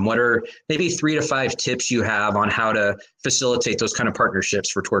tourism? What are maybe 3 to 5 tips you have on how to facilitate those kind of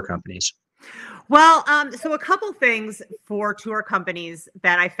partnerships for tour companies? Well, so a couple things for tour companies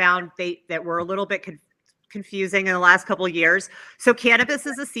that I found that were a little bit confusing in the last couple of years. So cannabis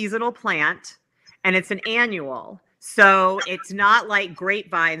is a seasonal plant and it's an annual. So it's not like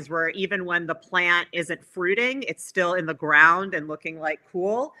grapevines where even when the plant isn't fruiting, it's still in the ground and looking like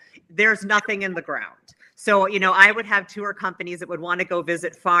cool. There's nothing in the ground. So, I would have tour companies that would want to go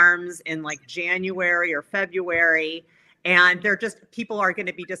visit farms in like January or February. And people are going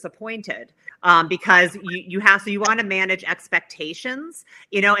to be disappointed because you want to manage expectations,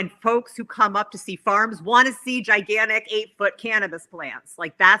 and folks who come up to see farms want to see gigantic 8-foot cannabis plants.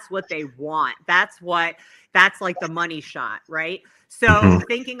 Like that's what they want. That's like the money shot, right? So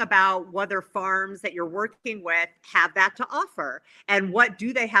thinking about whether farms that you're working with have that to offer, and what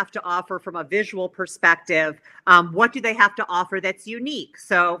do they have to offer from a visual perspective? What do they have to offer that's unique?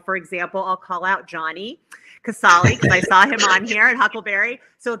 So for example, I'll call out Johnny Casali, because I saw him on here at Huckleberry.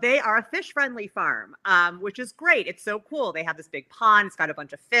 So they are a fish-friendly farm, which is great. It's so cool. They have this big pond. It's got a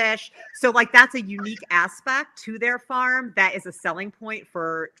bunch of fish. So that's a unique aspect to their farm that is a selling point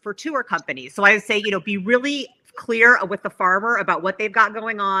for tour companies. So I would say, be really clear with the farmer about what they've got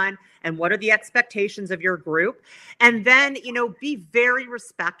going on and what are the expectations of your group. And then, be very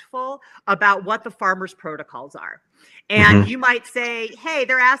respectful about what the farmer's protocols are. And you might say, hey,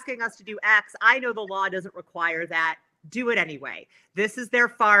 they're asking us to do X. I know the law doesn't require that. Do it anyway. This is their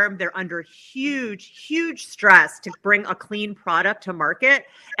farm. They're under huge, huge stress to bring a clean product to market.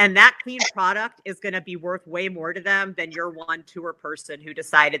 And that clean product is going to be worth way more to them than your one tour person who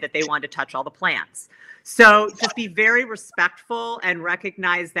decided that they wanted to touch all the plants. So just be very respectful and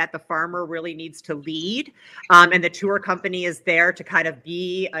recognize that the farmer really needs to lead. And the tour company is there to kind of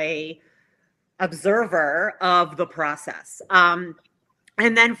be a observer of the process.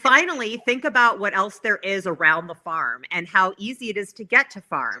 And then finally, think about what else there is around the farm and how easy it is to get to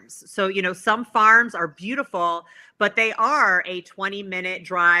farms. So, you know, some farms are beautiful, but they are a 20-minute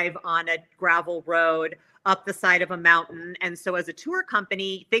drive on a gravel road up the side of a mountain. And so as a tour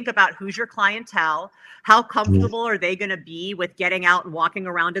company, think about who's your clientele, how comfortable are they going to be with getting out and walking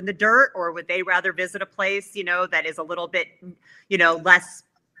around in the dirt, or would they rather visit a place, you know, that is a little bit, you know, less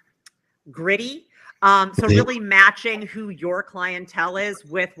gritty? So really matching who your clientele is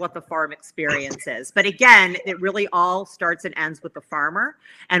with what the farm experience is. But again, it really all starts and ends with the farmer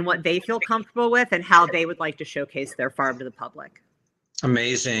and what they feel comfortable with and how they would like to showcase their farm to the public.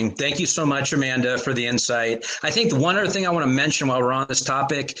 Amazing. Thank you so much, Amanda, for the insight. I think the one other thing I want to mention while we're on this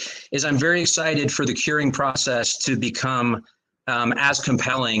topic is I'm very excited for the curing process to become as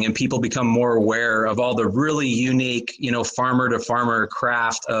compelling, and people become more aware of all the really unique, you know, farmer to farmer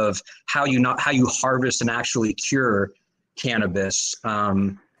craft of how you harvest and actually cure cannabis.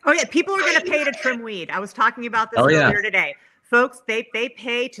 Oh yeah, people are going to pay to trim weed. I was talking about this earlier today. Folks, they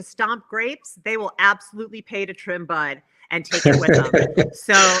pay to stomp grapes. They will absolutely pay to trim bud and take it with them.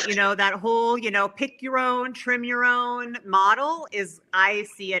 So, you know, that whole, you know, pick your own, trim your own model I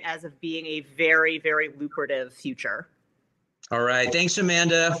see it as being a very, very lucrative future. All right. Thanks,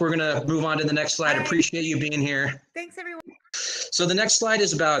 Amanda. We're going to move on to the next slide. Appreciate you being here. Thanks, everyone. So the next slide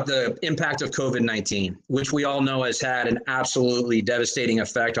is about the impact of COVID-19, which we all know has had an absolutely devastating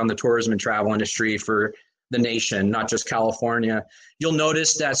effect on the tourism and travel industry for the nation, not just California. You'll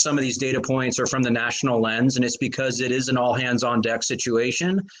notice that some of these data points are from the national lens, and it's because it is an all hands on deck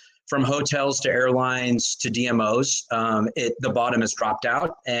situation. From hotels to airlines to DMOs, the bottom has dropped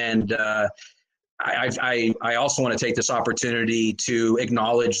out. And I also want to take this opportunity to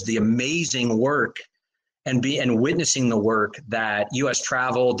acknowledge the amazing work and witnessing the work that U.S.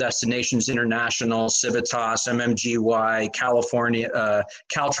 Travel, Destinations International, Civitas, MMGY, California,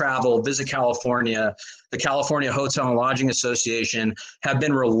 Cal Travel, Visit California, the California Hotel and Lodging Association have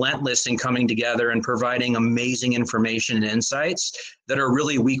been relentless in coming together and providing amazing information and insights that are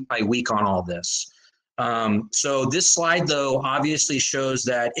really week by week on all this. So this slide, though, obviously shows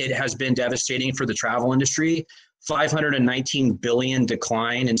that it has been devastating for the travel industry. 519 billion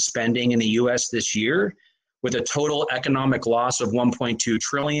decline in spending in the U.S. this year, with a total economic loss of 1.2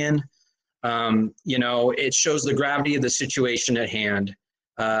 trillion. You know, it shows the gravity of the situation at hand.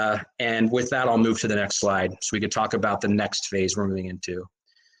 And with that, I'll move to the next slide so we could talk about the next phase we're moving into.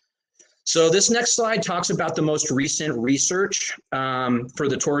 So this next slide talks about the most recent research for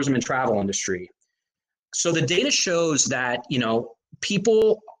the tourism and travel industry. So the data shows that, you know,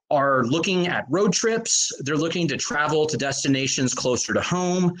 people are looking at road trips, they're looking to travel to destinations closer to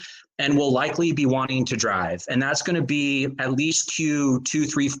home, and will likely be wanting to drive. And that's going to be at least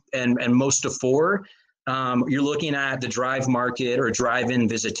Q2, 3, and most of 4. You're looking at the drive market or drive-in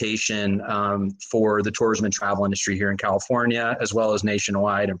visitation for the tourism and travel industry here in California, as well as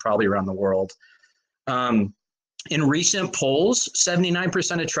nationwide and probably around the world. In recent polls,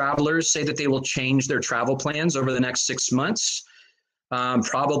 79% of travelers say that they will change their travel plans over the next 6 months,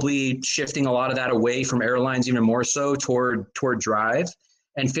 probably shifting a lot of that away from airlines, even more so toward drive.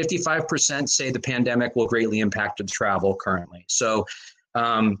 And 55% say the pandemic will greatly impact the travel currently. So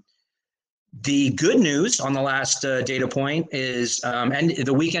the good news on the last data point is, and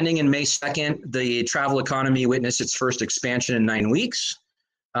the week ending in May 2nd, the travel economy witnessed its first expansion in 9 weeks.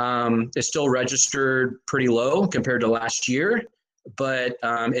 It's still registered pretty low compared to last year, but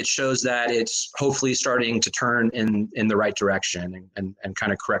it shows that it's hopefully starting to turn in the right direction and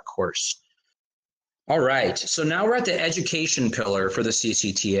kind of correct course. All right, so now we're at the education pillar for the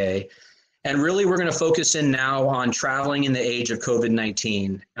CCTA, and really we're going to focus in now on traveling in the age of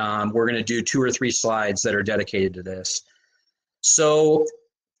COVID-19. We're going to do 2 or 3 slides that are dedicated to this. So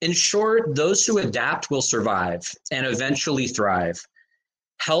in short, those who adapt will survive and eventually thrive.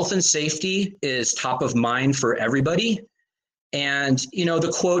 Health and safety is top of mind for everybody. And, you know,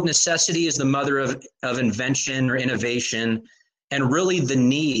 the quote, necessity is the mother of invention or innovation. And really the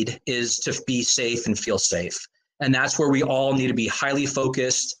need is to be safe and feel safe. And that's where we all need to be highly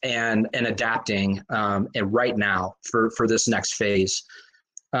focused and adapting and right now for this next phase.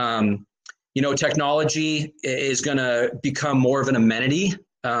 You know, technology is going to become more of an amenity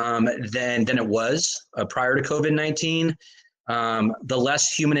than it was prior to COVID-19. The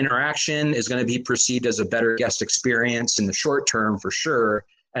less human interaction is going to be perceived as a better guest experience in the short term for sure.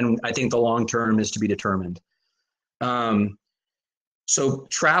 And I think the long term is to be determined. So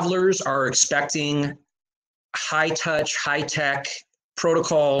travelers are expecting high touch, high tech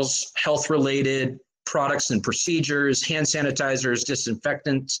protocols, health related products and procedures, hand sanitizers,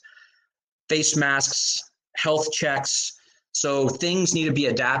 disinfectants, face masks, health checks. So things need to be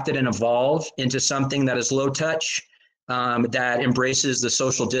adapted and evolve into something that is low touch, that embraces the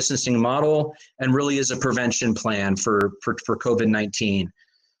social distancing model and really is a prevention plan for COVID-19.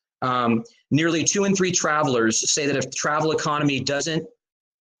 Nearly 2 in 3 travelers say that if the travel economy doesn't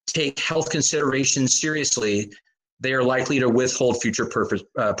take health considerations seriously, they are likely to withhold future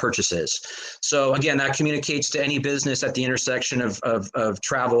purchases. So again, that communicates to any business at the intersection of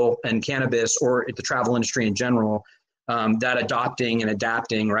travel and cannabis, or the travel industry in general, that adopting and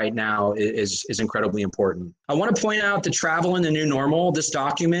adapting right now is incredibly important. I want to point out the Travel in the New Normal. This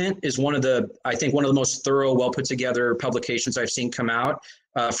document is I think one of the most thorough, well put together publications I've seen come out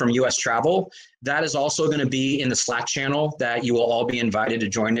from US Travel. That is also going to be in the Slack channel that you will all be invited to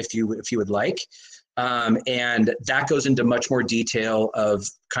join if you would like. And that goes into much more detail of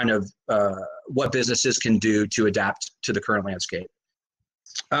kind of what businesses can do to adapt to the current landscape.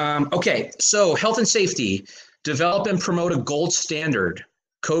 Okay, so health and safety. Develop and promote a gold standard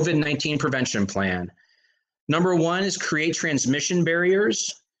COVID-19 prevention plan. Number 1 is create transmission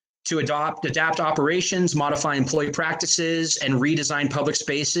barriers to adapt operations, modify employee practices, and redesign public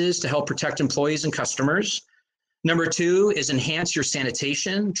spaces to help protect employees and customers. Number 2 is enhance your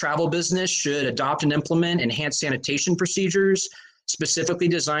sanitation. Travel business should adopt and implement enhanced sanitation procedures specifically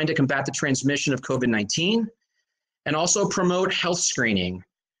designed to combat the transmission of COVID-19, and also promote health screening.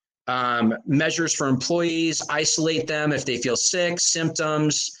 Measures for employees, isolate them if they feel sick,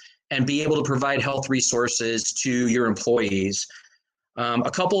 symptoms, and be able to provide health resources to your employees. A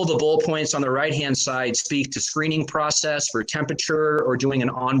couple of the bullet points on the right-hand side speak to screening process for temperature or doing an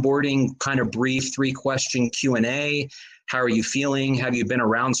onboarding kind of brief 3-question Q&A. How are you feeling? Have you been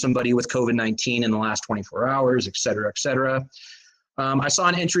around somebody with COVID-19 in the last 24 hours, et cetera, et cetera. I saw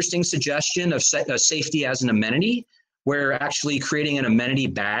an interesting suggestion of safety as an amenity, where actually creating an amenity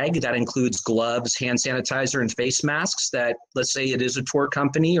bag that includes gloves, hand sanitizer, and face masks that, let's say it is a tour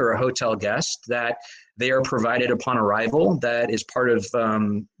company or a hotel guest, that they are provided upon arrival, that is part of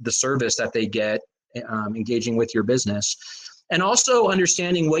the service that they get engaging with your business. And also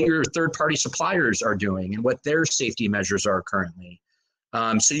understanding what your third-party suppliers are doing and what their safety measures are currently.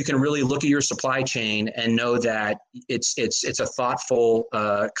 So you can really look at your supply chain and know that it's a thoughtful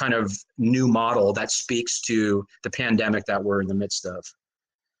kind of new model that speaks to the pandemic that we're in the midst of.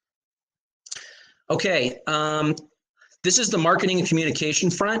 Okay, this is the marketing and communication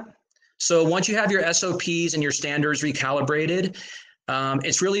front. So once you have your SOPs and your standards recalibrated,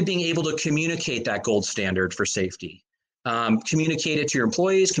 it's really being able to communicate that gold standard for safety. Communicate it to your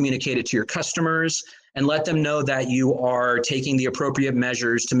employees, communicate it to your customers, and let them know that you are taking the appropriate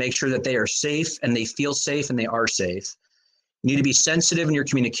measures to make sure that they are safe and they feel safe and they are safe. You need to be sensitive in your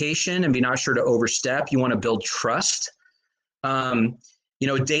communication and be not sure to overstep. You want to build trust.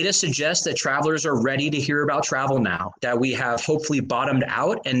 Data suggests that travelers are ready to hear about travel now, that we have hopefully bottomed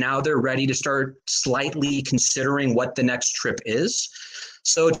out and now they're ready to start slightly considering what the next trip is.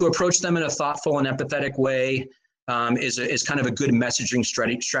 So to approach them in a thoughtful and empathetic way is kind of a good messaging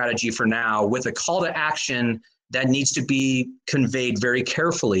strategy for now, with a call to action that needs to be conveyed very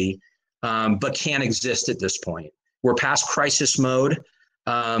carefully, but can exist at this point. We're past crisis mode,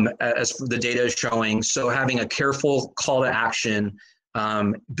 as the data is showing, so having a careful call to action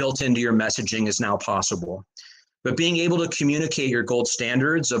built into your messaging is now possible. But being able to communicate your gold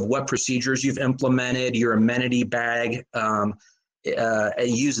standards of what procedures you've implemented, your amenity bag,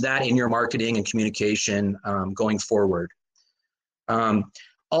 use that in your marketing and communication going forward.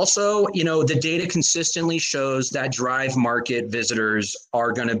 Also, the data consistently shows that drive market visitors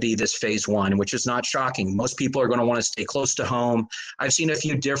are going to be this phase 1, which is not shocking. Most people are going to want to stay close to home. I've seen a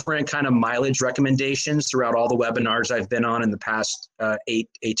few different kind of mileage recommendations throughout all the webinars I've been on in the past 8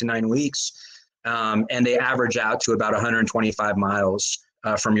 to 9 weeks. And they average out to about 125 miles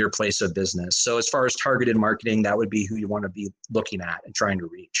from your place of business. So as far as targeted marketing, that would be who you want to be looking at and trying to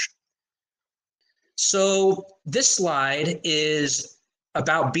reach. So this slide is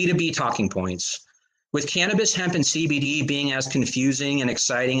about B2B talking points. With cannabis, hemp, and CBD being as confusing and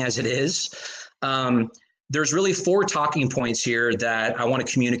exciting as it is, there's really 4 talking points here that I want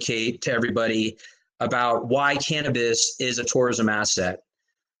to communicate to everybody about why cannabis is a tourism asset.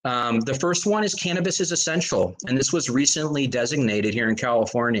 The first one is cannabis is essential, and this was recently designated here in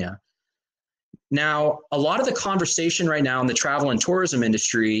California. Now, a lot of the conversation right now in the travel and tourism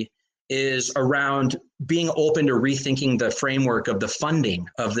industry is around being open to rethinking the framework of the funding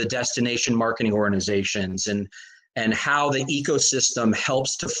of the destination marketing organizations and how the ecosystem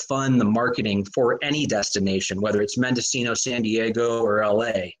helps to fund the marketing for any destination, whether it's Mendocino, San Diego, or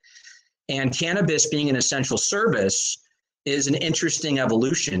LA. And cannabis being an essential service, is an interesting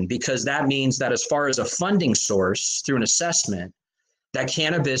evolution, because that means that as far as a funding source through an assessment, that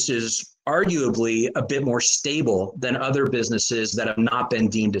cannabis is arguably a bit more stable than other businesses that have not been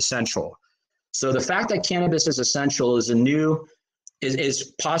deemed essential. So the fact that cannabis is essential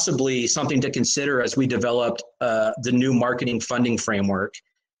is possibly something to consider as we developed the new marketing funding framework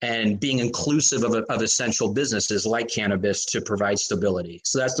and being inclusive of essential businesses like cannabis to provide stability.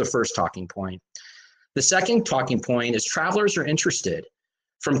 So that's the first talking point. The second talking point is travelers are interested.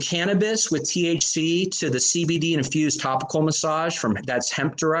 From cannabis with THC to the CBD infused topical massage that's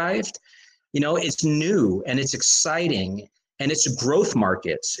hemp derived, it's new and it's exciting and it's growth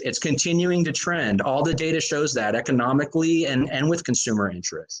markets. It's continuing to trend. All the data shows that economically and with consumer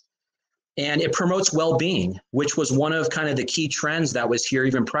interest. And it promotes well-being, which was one of kind of the key trends that was here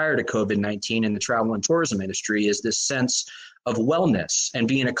even prior to COVID-19 in the travel and tourism industry, is this sense of wellness and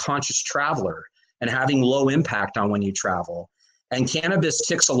being a conscious traveler and having low impact on when you travel. And cannabis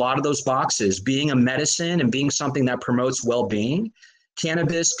ticks a lot of those boxes. Being a medicine and being something that promotes well-being,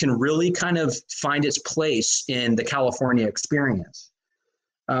 cannabis can really kind of find its place in the California experience.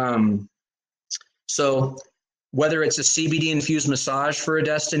 So whether it's a CBD infused massage for a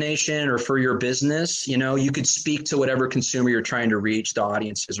destination or for your business, you could speak to whatever consumer you're trying to reach. The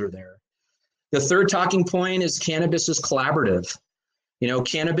audiences are there. The third talking point is cannabis is collaborative.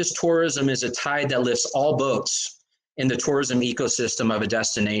 Cannabis tourism is a tide that lifts all boats in the tourism ecosystem of a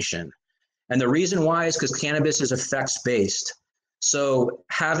destination. And the reason why is because cannabis is effects-based. So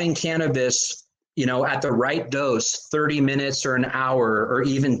having cannabis, at the right dose, 30 minutes or an hour, or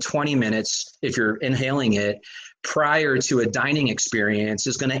even 20 minutes, if you're inhaling it, prior to a dining experience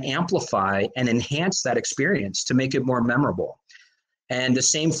is going to amplify and enhance that experience to make it more memorable. And the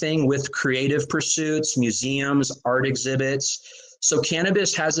same thing with creative pursuits, museums, art exhibits. So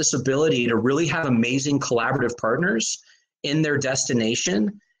cannabis has this ability to really have amazing collaborative partners in their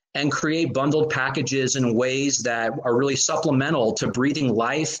destination and create bundled packages in ways that are really supplemental to breathing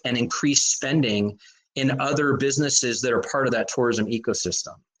life and increased spending in other businesses that are part of that tourism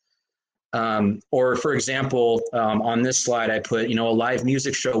ecosystem. Or for example, on this slide, I put, a live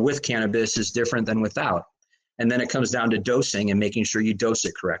music show with cannabis is different than without. And then it comes down to dosing and making sure you dose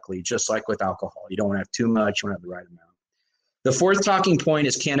it correctly, just like with alcohol. You don't want to have too much, you want to have the right amount. The fourth talking point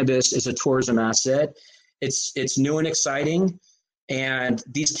is cannabis is a tourism asset. It's new and exciting. And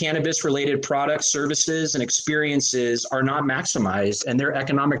these cannabis-related products, services, and experiences are not maximized, and they're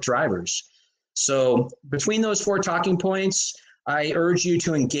economic drivers. So between those four talking points, I urge you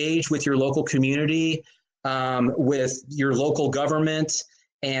to engage with your local community, with your local government,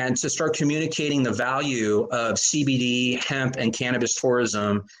 and to start communicating the value of CBD, hemp, and cannabis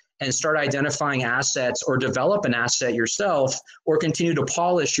tourism, and start identifying assets or develop an asset yourself, or continue to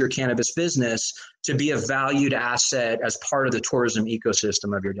polish your cannabis business to be a valued asset as part of the tourism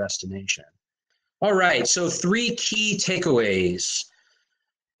ecosystem of your destination. All right, so 3 key takeaways.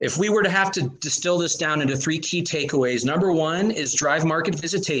 If we were to have to distill this down into 3 key takeaways, number 1 is drive market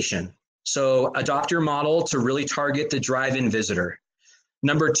visitation. So adopt your model to really target the drive-in visitor.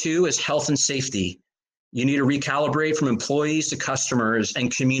 Number 2 is health and safety. You need to recalibrate from employees to customers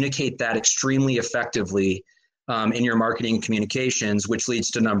and communicate that extremely effectively in your marketing communications, which leads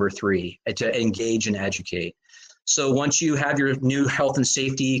to number 3, to engage and educate. So once you have your new health and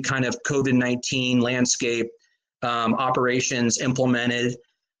safety kind of COVID-19 landscape operations implemented,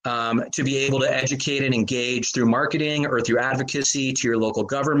 to be able to educate and engage through marketing or through advocacy to your local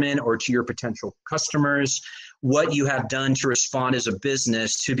government or to your potential customers, what you have done to respond as a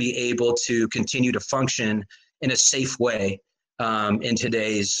business to be able to continue to function in a safe way in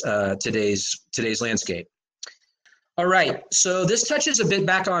today's landscape. All right, so this touches a bit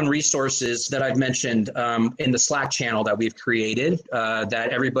back on resources that I've mentioned in the Slack channel that we've created that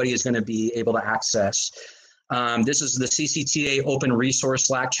everybody is going to be able to access. This is the CCTA open resource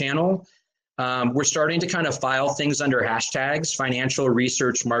Slack channel. We're starting to kind of file things under hashtags, financial,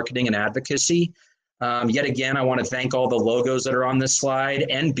 research, marketing, and advocacy. Yet again, I want to thank all the logos that are on this slide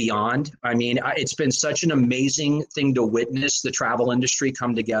and beyond. I mean, it's been such an amazing thing to witness the travel industry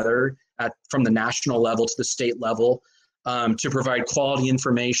come together from the national level to the state level to provide quality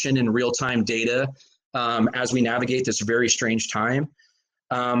information and real-time data as we navigate this very strange time.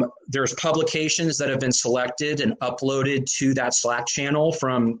 There's publications that have been selected and uploaded to that Slack channel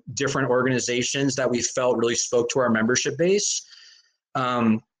from different organizations that we felt really spoke to our membership base.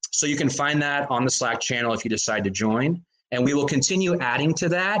 So you can find that on the Slack channel if you decide to join. And we will continue adding to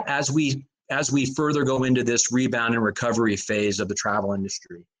that as we further go into this rebound and recovery phase of the travel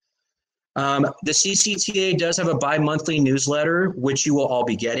industry. The CCTA does have a bi-monthly newsletter, which you will all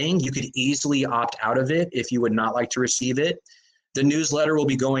be getting. You could easily opt out of it if you would not like to receive it. The newsletter will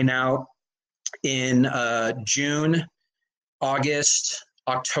be going out in June, August,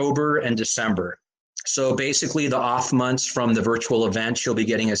 October, and December. So basically the off months from the virtual event, you'll be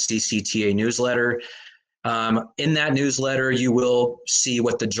getting a CCTA newsletter. In that newsletter, you will see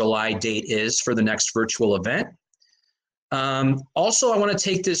what the July date is for the next virtual event. Also, I want to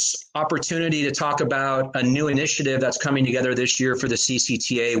take this opportunity to talk about a new initiative that's coming together this year for the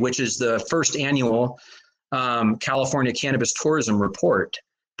CCTA, which is the first annual California Cannabis Tourism Report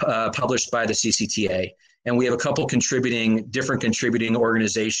published by the CCTA. And we have a couple different contributing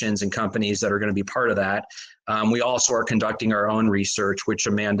organizations and companies that are going to be part of that. We also are conducting our own research, which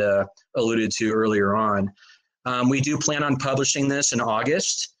Amanda alluded to earlier on. We do plan on publishing this in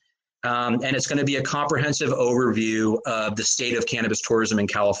August. And it's going to be a comprehensive overview of the state of cannabis tourism in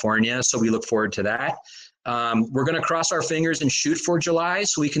California. So we look forward to that. We're going to cross our fingers and shoot for July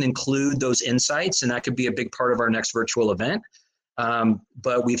so we can include those insights, and that could be a big part of our next virtual event.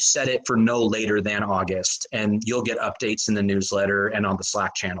 But we've set it for no later than August, and you'll get updates in the newsletter and on the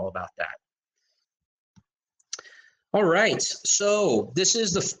Slack channel about that. All right, so this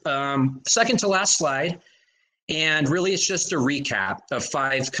is the second to last slide. And really, it's just a recap of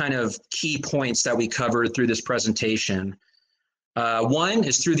 5 kind of key points that we covered through this presentation. One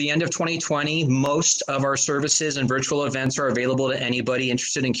is through the end of 2020, most of our services and virtual events are available to anybody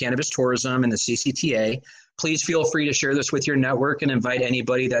interested in cannabis tourism and the CCTA. Please feel free to share this with your network and invite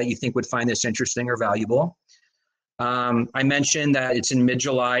anybody that you think would find this interesting or valuable. I mentioned that it's in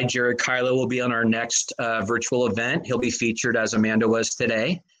mid-July. Jared Kylo will be on our next virtual event. He'll be featured as Amanda was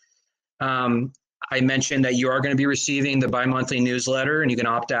today. I mentioned that you are going to be receiving the bi-monthly newsletter, and you can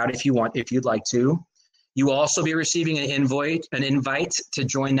opt out if you'd like to. You will also be receiving an invite to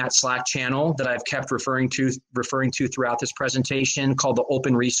join that Slack channel that I've kept referring to throughout this presentation, called the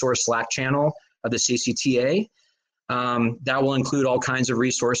Open Resource Slack channel of the CCTA. That will include all kinds of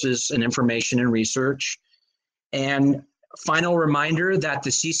resources and information and research. And final reminder that the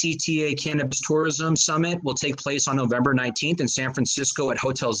CCTA Cannabis Tourism Summit will take place on November 19th in San Francisco at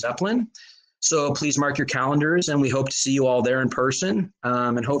Hotel Zeppelin. So please mark your calendars, and we hope to see you all there in person,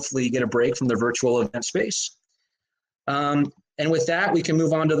 and hopefully get a break from the virtual event space. And with that, we can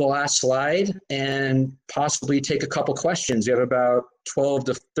move on to the last slide and possibly take a couple questions. We have about 12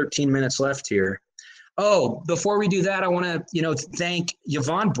 to 13 minutes left here. Oh, before we do that, I want to thank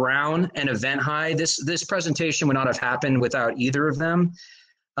Yvonne Brown and Event High. This presentation would not have happened without either of them.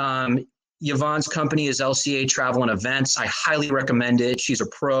 Yvonne's company is LCA Travel and Events. I highly recommend it. She's a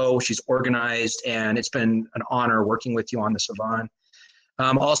pro, she's organized, and it's been an honor working with you on this, Yvonne.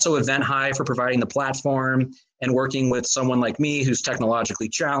 Also Event High for providing the platform and working with someone like me who's technologically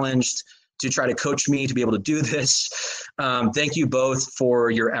challenged to try to coach me to be able to do this. Thank you both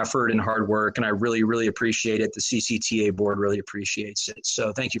for your effort and hard work, and I really, really appreciate it. The CCTA board really appreciates it.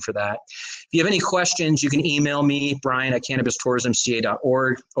 So thank you for that. If you have any questions, you can email me,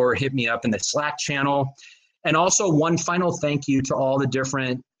 brian@cannabistourismca.org, or hit me up in the Slack channel. And also one final thank you to all the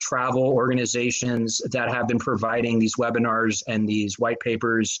different travel organizations that have been providing these webinars and these white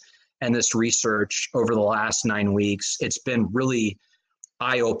papers and this research over the last 9 weeks. It's been really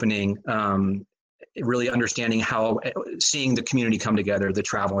eye-opening, really understanding how, seeing the community come together, the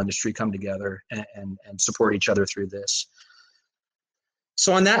travel industry come together and support each other through this.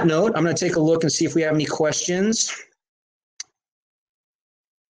 So on that note, I'm going to take a look and see if we have any questions.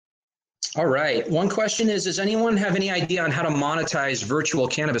 All right, one question is, does anyone have any idea on how to monetize virtual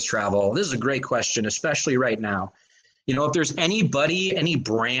cannabis travel? This is a great question, especially right now. If there's anybody, any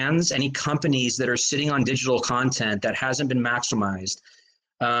brands, any companies that are sitting on digital content that hasn't been maximized,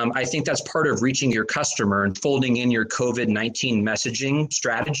 I think that's part of reaching your customer and folding in your COVID-19 messaging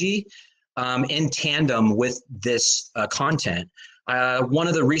strategy in tandem with this content. One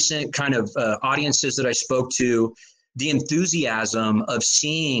of the recent kind of audiences that I spoke to, the enthusiasm of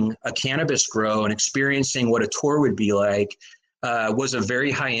seeing a cannabis grow and experiencing what a tour would be like was a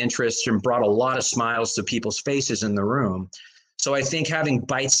very high interest and brought a lot of smiles to people's faces in the room. So I think having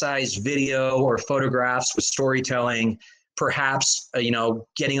bite-sized video or photographs with storytelling, perhaps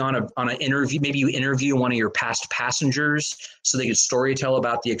getting on an interview, maybe you interview one of your past passengers so they could storytell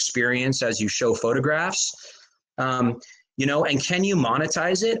about the experience as you show photographs. And can you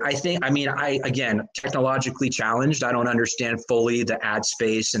monetize it? Again, technologically challenged. I don't understand fully the ad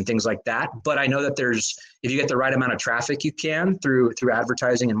space and things like that, but I know that if you get the right amount of traffic, you can through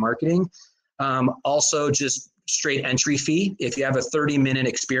advertising and marketing. Also just straight entry fee. If you have a 30-minute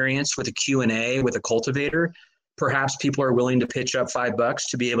experience with a Q&A with a cultivator, perhaps people are willing to pitch up $5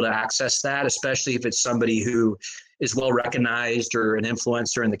 to be able to access that, especially if it's somebody who is well recognized or an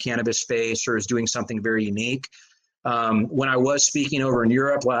influencer in the cannabis space or is doing something very unique. When I was speaking over in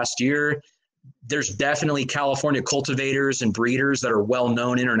Europe last year, there's definitely California cultivators and breeders that are well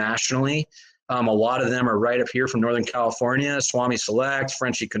known internationally. A lot of them are right up here from Northern California, Swami Select,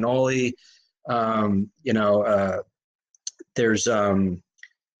 Frenchy Cannoli. There's Kevin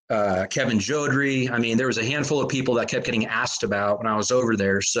Jodry. I mean, there was a handful of people that kept getting asked about when I was over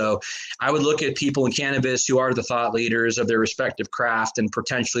there. So I would look at people in cannabis who are the thought leaders of their respective craft, and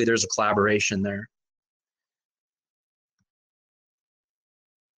potentially there's a collaboration there.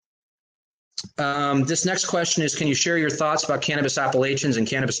 This next question is, can you share your thoughts about cannabis appellations and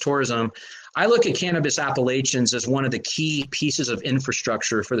cannabis tourism? I look at cannabis appellations as one of the key pieces of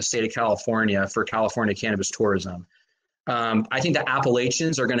infrastructure for the state of California, for California cannabis tourism. I think the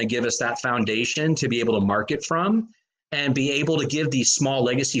appellations are going to give us that foundation to be able to market from and be able to give these small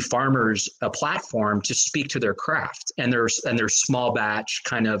legacy farmers a platform to speak to their craft and their small batch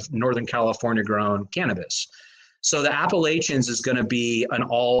kind of Northern California grown cannabis. So the appellations is going to be an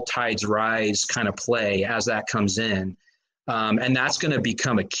all tides rise kind of play as that comes in. And that's going to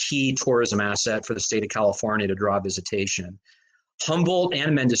become a key tourism asset for the state of California to draw visitation. Humbodlt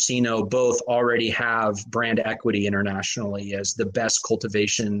and Mendocino both already have brand equity internationally as the best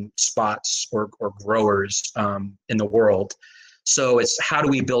cultivation spots or growers in the world. So it's how do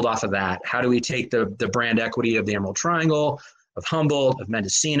we build off of that? How do we take the brand equity of the Emerald Triangle, of Humbodlt, of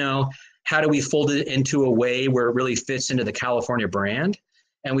Mendocino? How do we fold it into a way where it really fits into the California brand?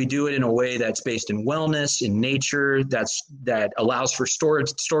 And we do it in a way that's based in wellness, in nature, that allows for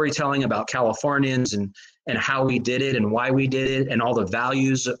storytelling about Californians and how we did it and why we did it and all the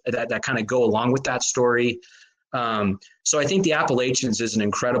values that kind of go along with that story. So I think the Appalachians is an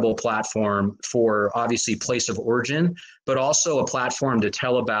incredible platform for obviously place of origin, but also a platform to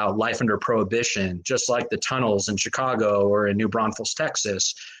tell about life under prohibition, just like the tunnels in Chicago or in New Braunfels,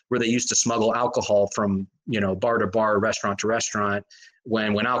 Texas, where they used to smuggle alcohol from, bar to bar, restaurant to restaurant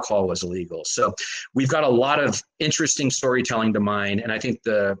when alcohol was illegal. So we've got a lot of interesting storytelling to mine. And I think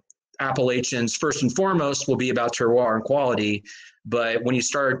the Appalachians, first and foremost, will be about terroir and quality. But when you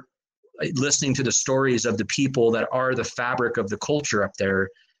start listening to the stories of the people that are the fabric of the culture up there,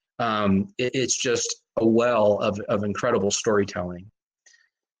 it's just a well of incredible storytelling.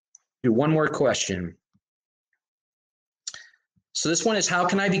 Do one more question. So this one is, how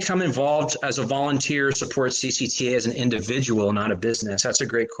can I become involved as a volunteer, support CCTA as an individual, not a business? That's a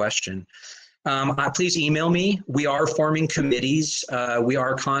great question. Please email me. We are forming committees. We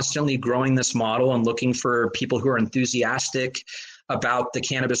are constantly growing this model and looking for people who are enthusiastic about the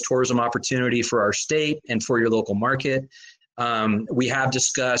cannabis tourism opportunity for our state and for your local market. We have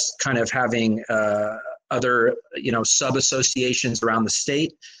discussed kind of having other, sub-associations around the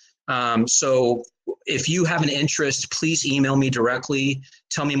state. So if you have an interest, please email me directly.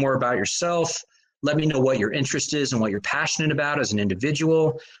 Tell me more about yourself. Let me know what your interest is and what you're passionate about as an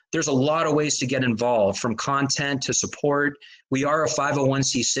individual. There's a lot of ways to get involved, from content to support. We are a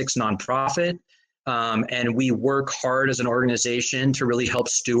 501c6 nonprofit. And we work hard as an organization to really help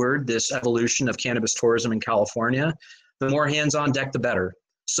steward this evolution of cannabis tourism in California. The more hands on deck, the better.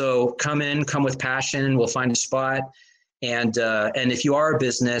 So come with passion. We'll find a spot. And if you are a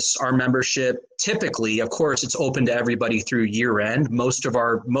business, our membership typically, of course, it's open to everybody through year end. Most of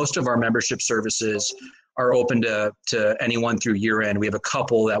our membership services are open to anyone through year end. We have a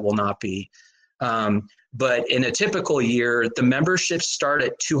couple that will not be. But in a typical year, the memberships start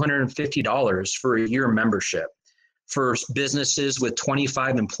at $250 for a year membership for businesses with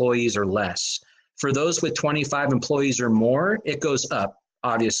 25 employees or less. For those with 25 employees or more, it goes up.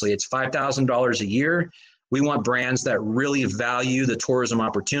 Obviously, it's $5,000 a year. We want brands that really value the tourism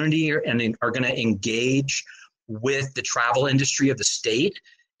opportunity and are going to engage with the travel industry of the state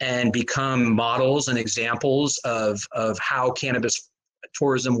and become models and examples of how cannabis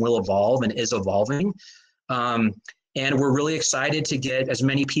tourism will evolve and is evolving. And we're really excited to get as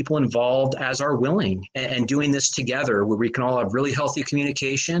many people involved as are willing and doing this together, where we can all have really healthy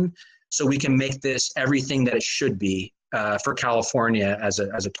communication so we can make this everything that it should be for California as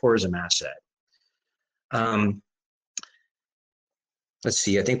a tourism asset. Let's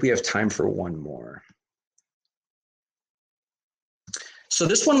see, I think we have time for one more. So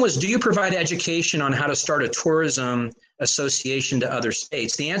this one was, do you provide education on how to start a tourism association to other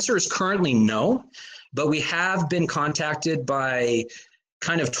states? The answer is currently no, but we have been contacted by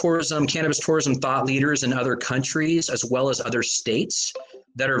kind of cannabis tourism thought leaders in other countries, as well as other states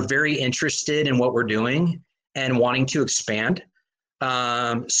that are very interested in what we're doing and wanting to expand.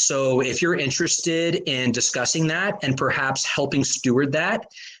 So if you're interested in discussing that and perhaps helping steward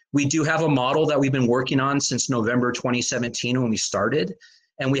that, we do have a model that we've been working on since November 2017 when we started.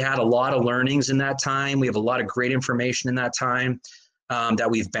 And we had a lot of learnings in that time. We have a lot of great information in that time that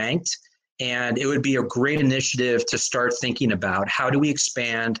we've banked. And it would be a great initiative to start thinking about how do we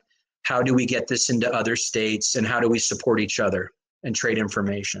expand, how do we get this into other states, and how do we support each other and trade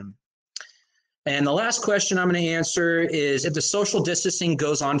information. And the last question I'm going to answer is, if the social distancing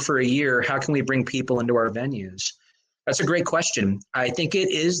goes on for a year, how can we bring people into our venues? That's a great question. I think it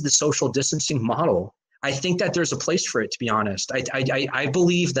is the social distancing model. I think that there's a place for it, to be honest. I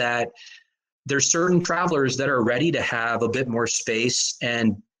believe that there's certain travelers that are ready to have a bit more space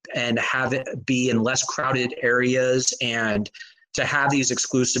and have it be in less crowded areas and to have these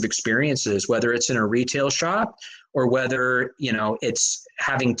exclusive experiences, whether it's in a retail shop or whether, you know, it's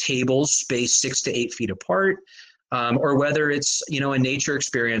having tables spaced 6 to 8 feet apart, or whether it's, you know, a nature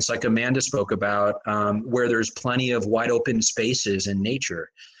experience like Amanda spoke about, where there's plenty of wide open spaces in nature.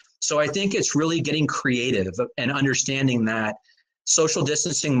 So I think it's really getting creative and understanding that social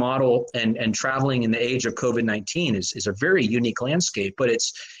distancing model and traveling in the age of COVID-19 is a very unique landscape, but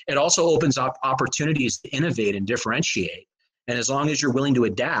it also opens up opportunities to innovate and differentiate. And as long as you're willing to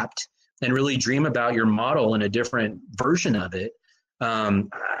adapt and really dream about your model in a different version of it,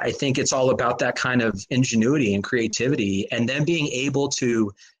 I think it's all about that kind of ingenuity and creativity, and then being able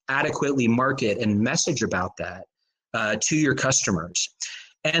to adequately market and message about that to your customers.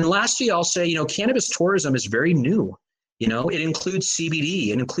 And lastly, I'll say, you know, cannabis tourism is very new. You know, it includes CBD,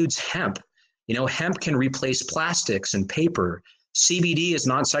 it includes hemp. You know, hemp can replace plastics and paper. CBD is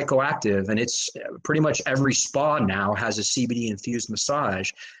non-psychoactive, and it's pretty much every spa now has a CBD-infused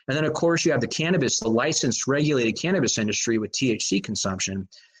massage. And then, of course, you have the cannabis, the licensed, regulated cannabis industry with THC consumption.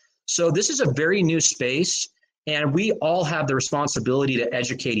 So this is a very new space, and we all have the responsibility to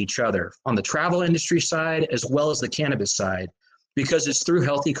educate each other on the travel industry side as well as the cannabis side, because it's through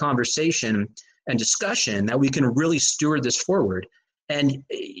healthy conversation and discussion that we can really steward this forward. And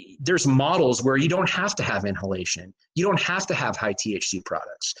there's models where you don't have to have inhalation. You don't have to have high THC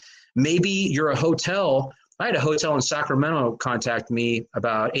products. Maybe you're a hotel. I had a hotel in Sacramento contact me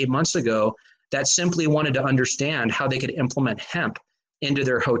about 8 months ago that simply wanted to understand how they could implement hemp into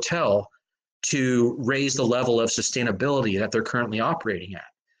their hotel to raise the level of sustainability that they're currently operating at.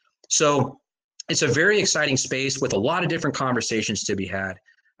 So it's a very exciting space with a lot of different conversations to be had.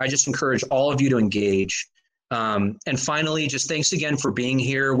 I just encourage all of you to engage. And finally, just thanks again for being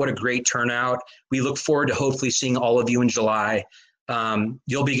here. What a great turnout. We look forward to hopefully seeing all of you in July.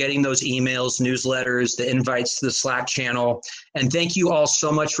 You'll be getting those emails, newsletters, the invites to the Slack channel. And thank you all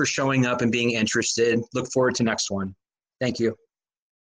so much for showing up and being interested. Look forward to next one. Thank you.